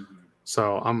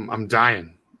 so I'm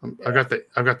dying. I've got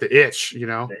the itch,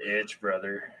 The itch,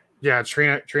 brother. Yeah,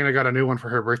 Trina got a new one for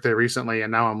her birthday recently,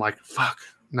 and now I'm like, fuck.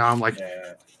 Now I'm like,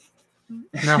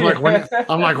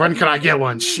 when can I get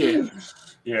one? Shit.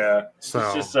 Yeah. So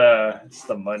it's just it's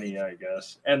the money, I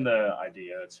guess, and the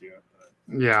idea too.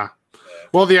 Yeah.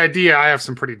 Well, the idea, I have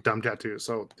some pretty dumb tattoos,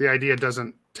 so the idea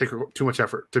doesn't take too much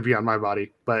effort to be on my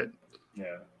body, but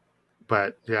yeah.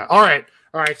 All right,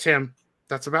 Tim.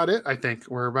 That's about it. I think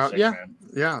we're about. Sick,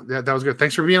 yeah. That was good.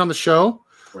 Thanks for being on the show.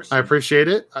 I appreciate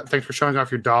it. Thanks for showing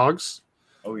off your dogs.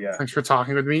 Oh yeah. Thanks for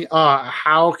talking with me.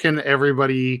 How can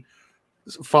everybody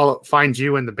find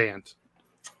you in the band?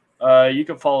 You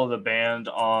can follow the band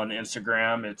on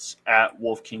Instagram. It's at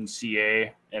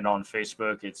WolfKingCA, and on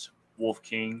Facebook it's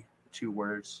WolfKing, 2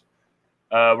 words.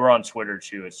 We're on Twitter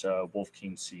too. It's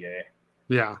WolfKingCA.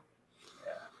 Yeah.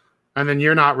 And then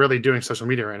you're not really doing social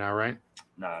media right now, right?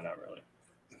 No, not really.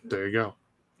 There you go.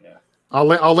 Yeah.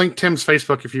 I'll link Tim's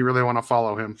Facebook if you really want to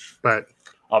follow him, but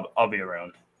I'll be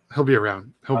around. He'll be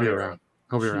around. He'll be around.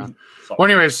 Well,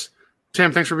 anyways,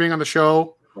 Tim, thanks for being on the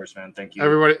show. Of course, man. Thank you.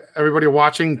 Everybody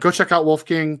watching, go check out Wolf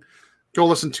King. Go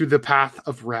listen to The Path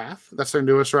of Wrath. That's their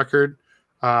newest record.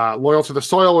 Loyal to the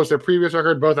Soil was their previous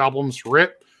record. Both albums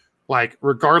rip. Like,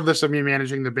 regardless of me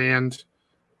managing the band,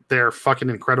 they're fucking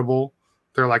incredible.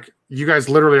 They're like, you guys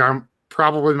literally are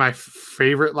probably my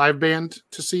favorite live band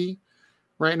to see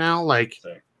right now. Like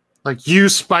you,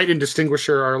 Spite, and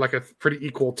Distinguisher are like a pretty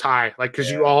equal tie. Like, because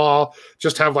you all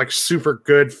just have like super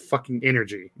good fucking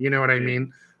energy. You know what I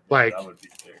mean? Like, that would be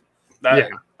sick.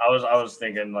 I was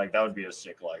thinking like that would be a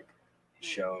sick like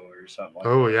show or something. Like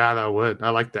Oh that. yeah, that would. I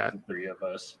like that. 3 of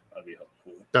us. That'd be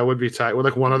cool. That would be tight. With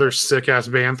like one other sick ass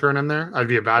band thrown in there, I'd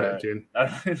be about it, dude.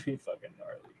 That'd be fucking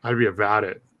gnarly. I'd be about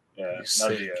it. Yeah,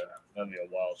 that'd be a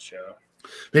wild show.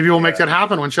 Maybe we'll make that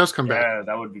happen when shows come back. Yeah,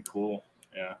 that would be cool.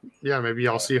 Yeah. Yeah, maybe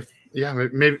I'll see if. Yeah,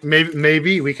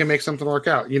 maybe we can make something work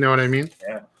out. You know what I mean?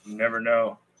 Yeah. You never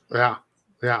know. Yeah.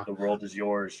 Yeah. The world is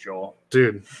yours, Joel.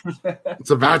 Dude, it's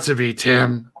about to be,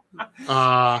 Tim.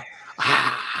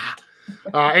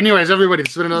 Anyways, everybody,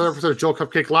 this has been another episode of Joel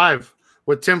Cupcake Live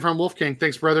with Tim from Wolf King.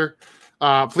 Thanks, brother.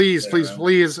 Please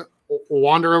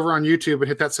wander over on YouTube and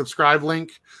hit that subscribe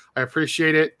link. I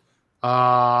appreciate it.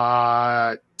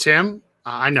 Tim,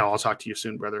 I know I'll talk to you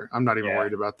soon, brother. I'm not even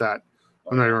worried about that.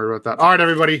 All right,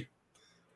 everybody.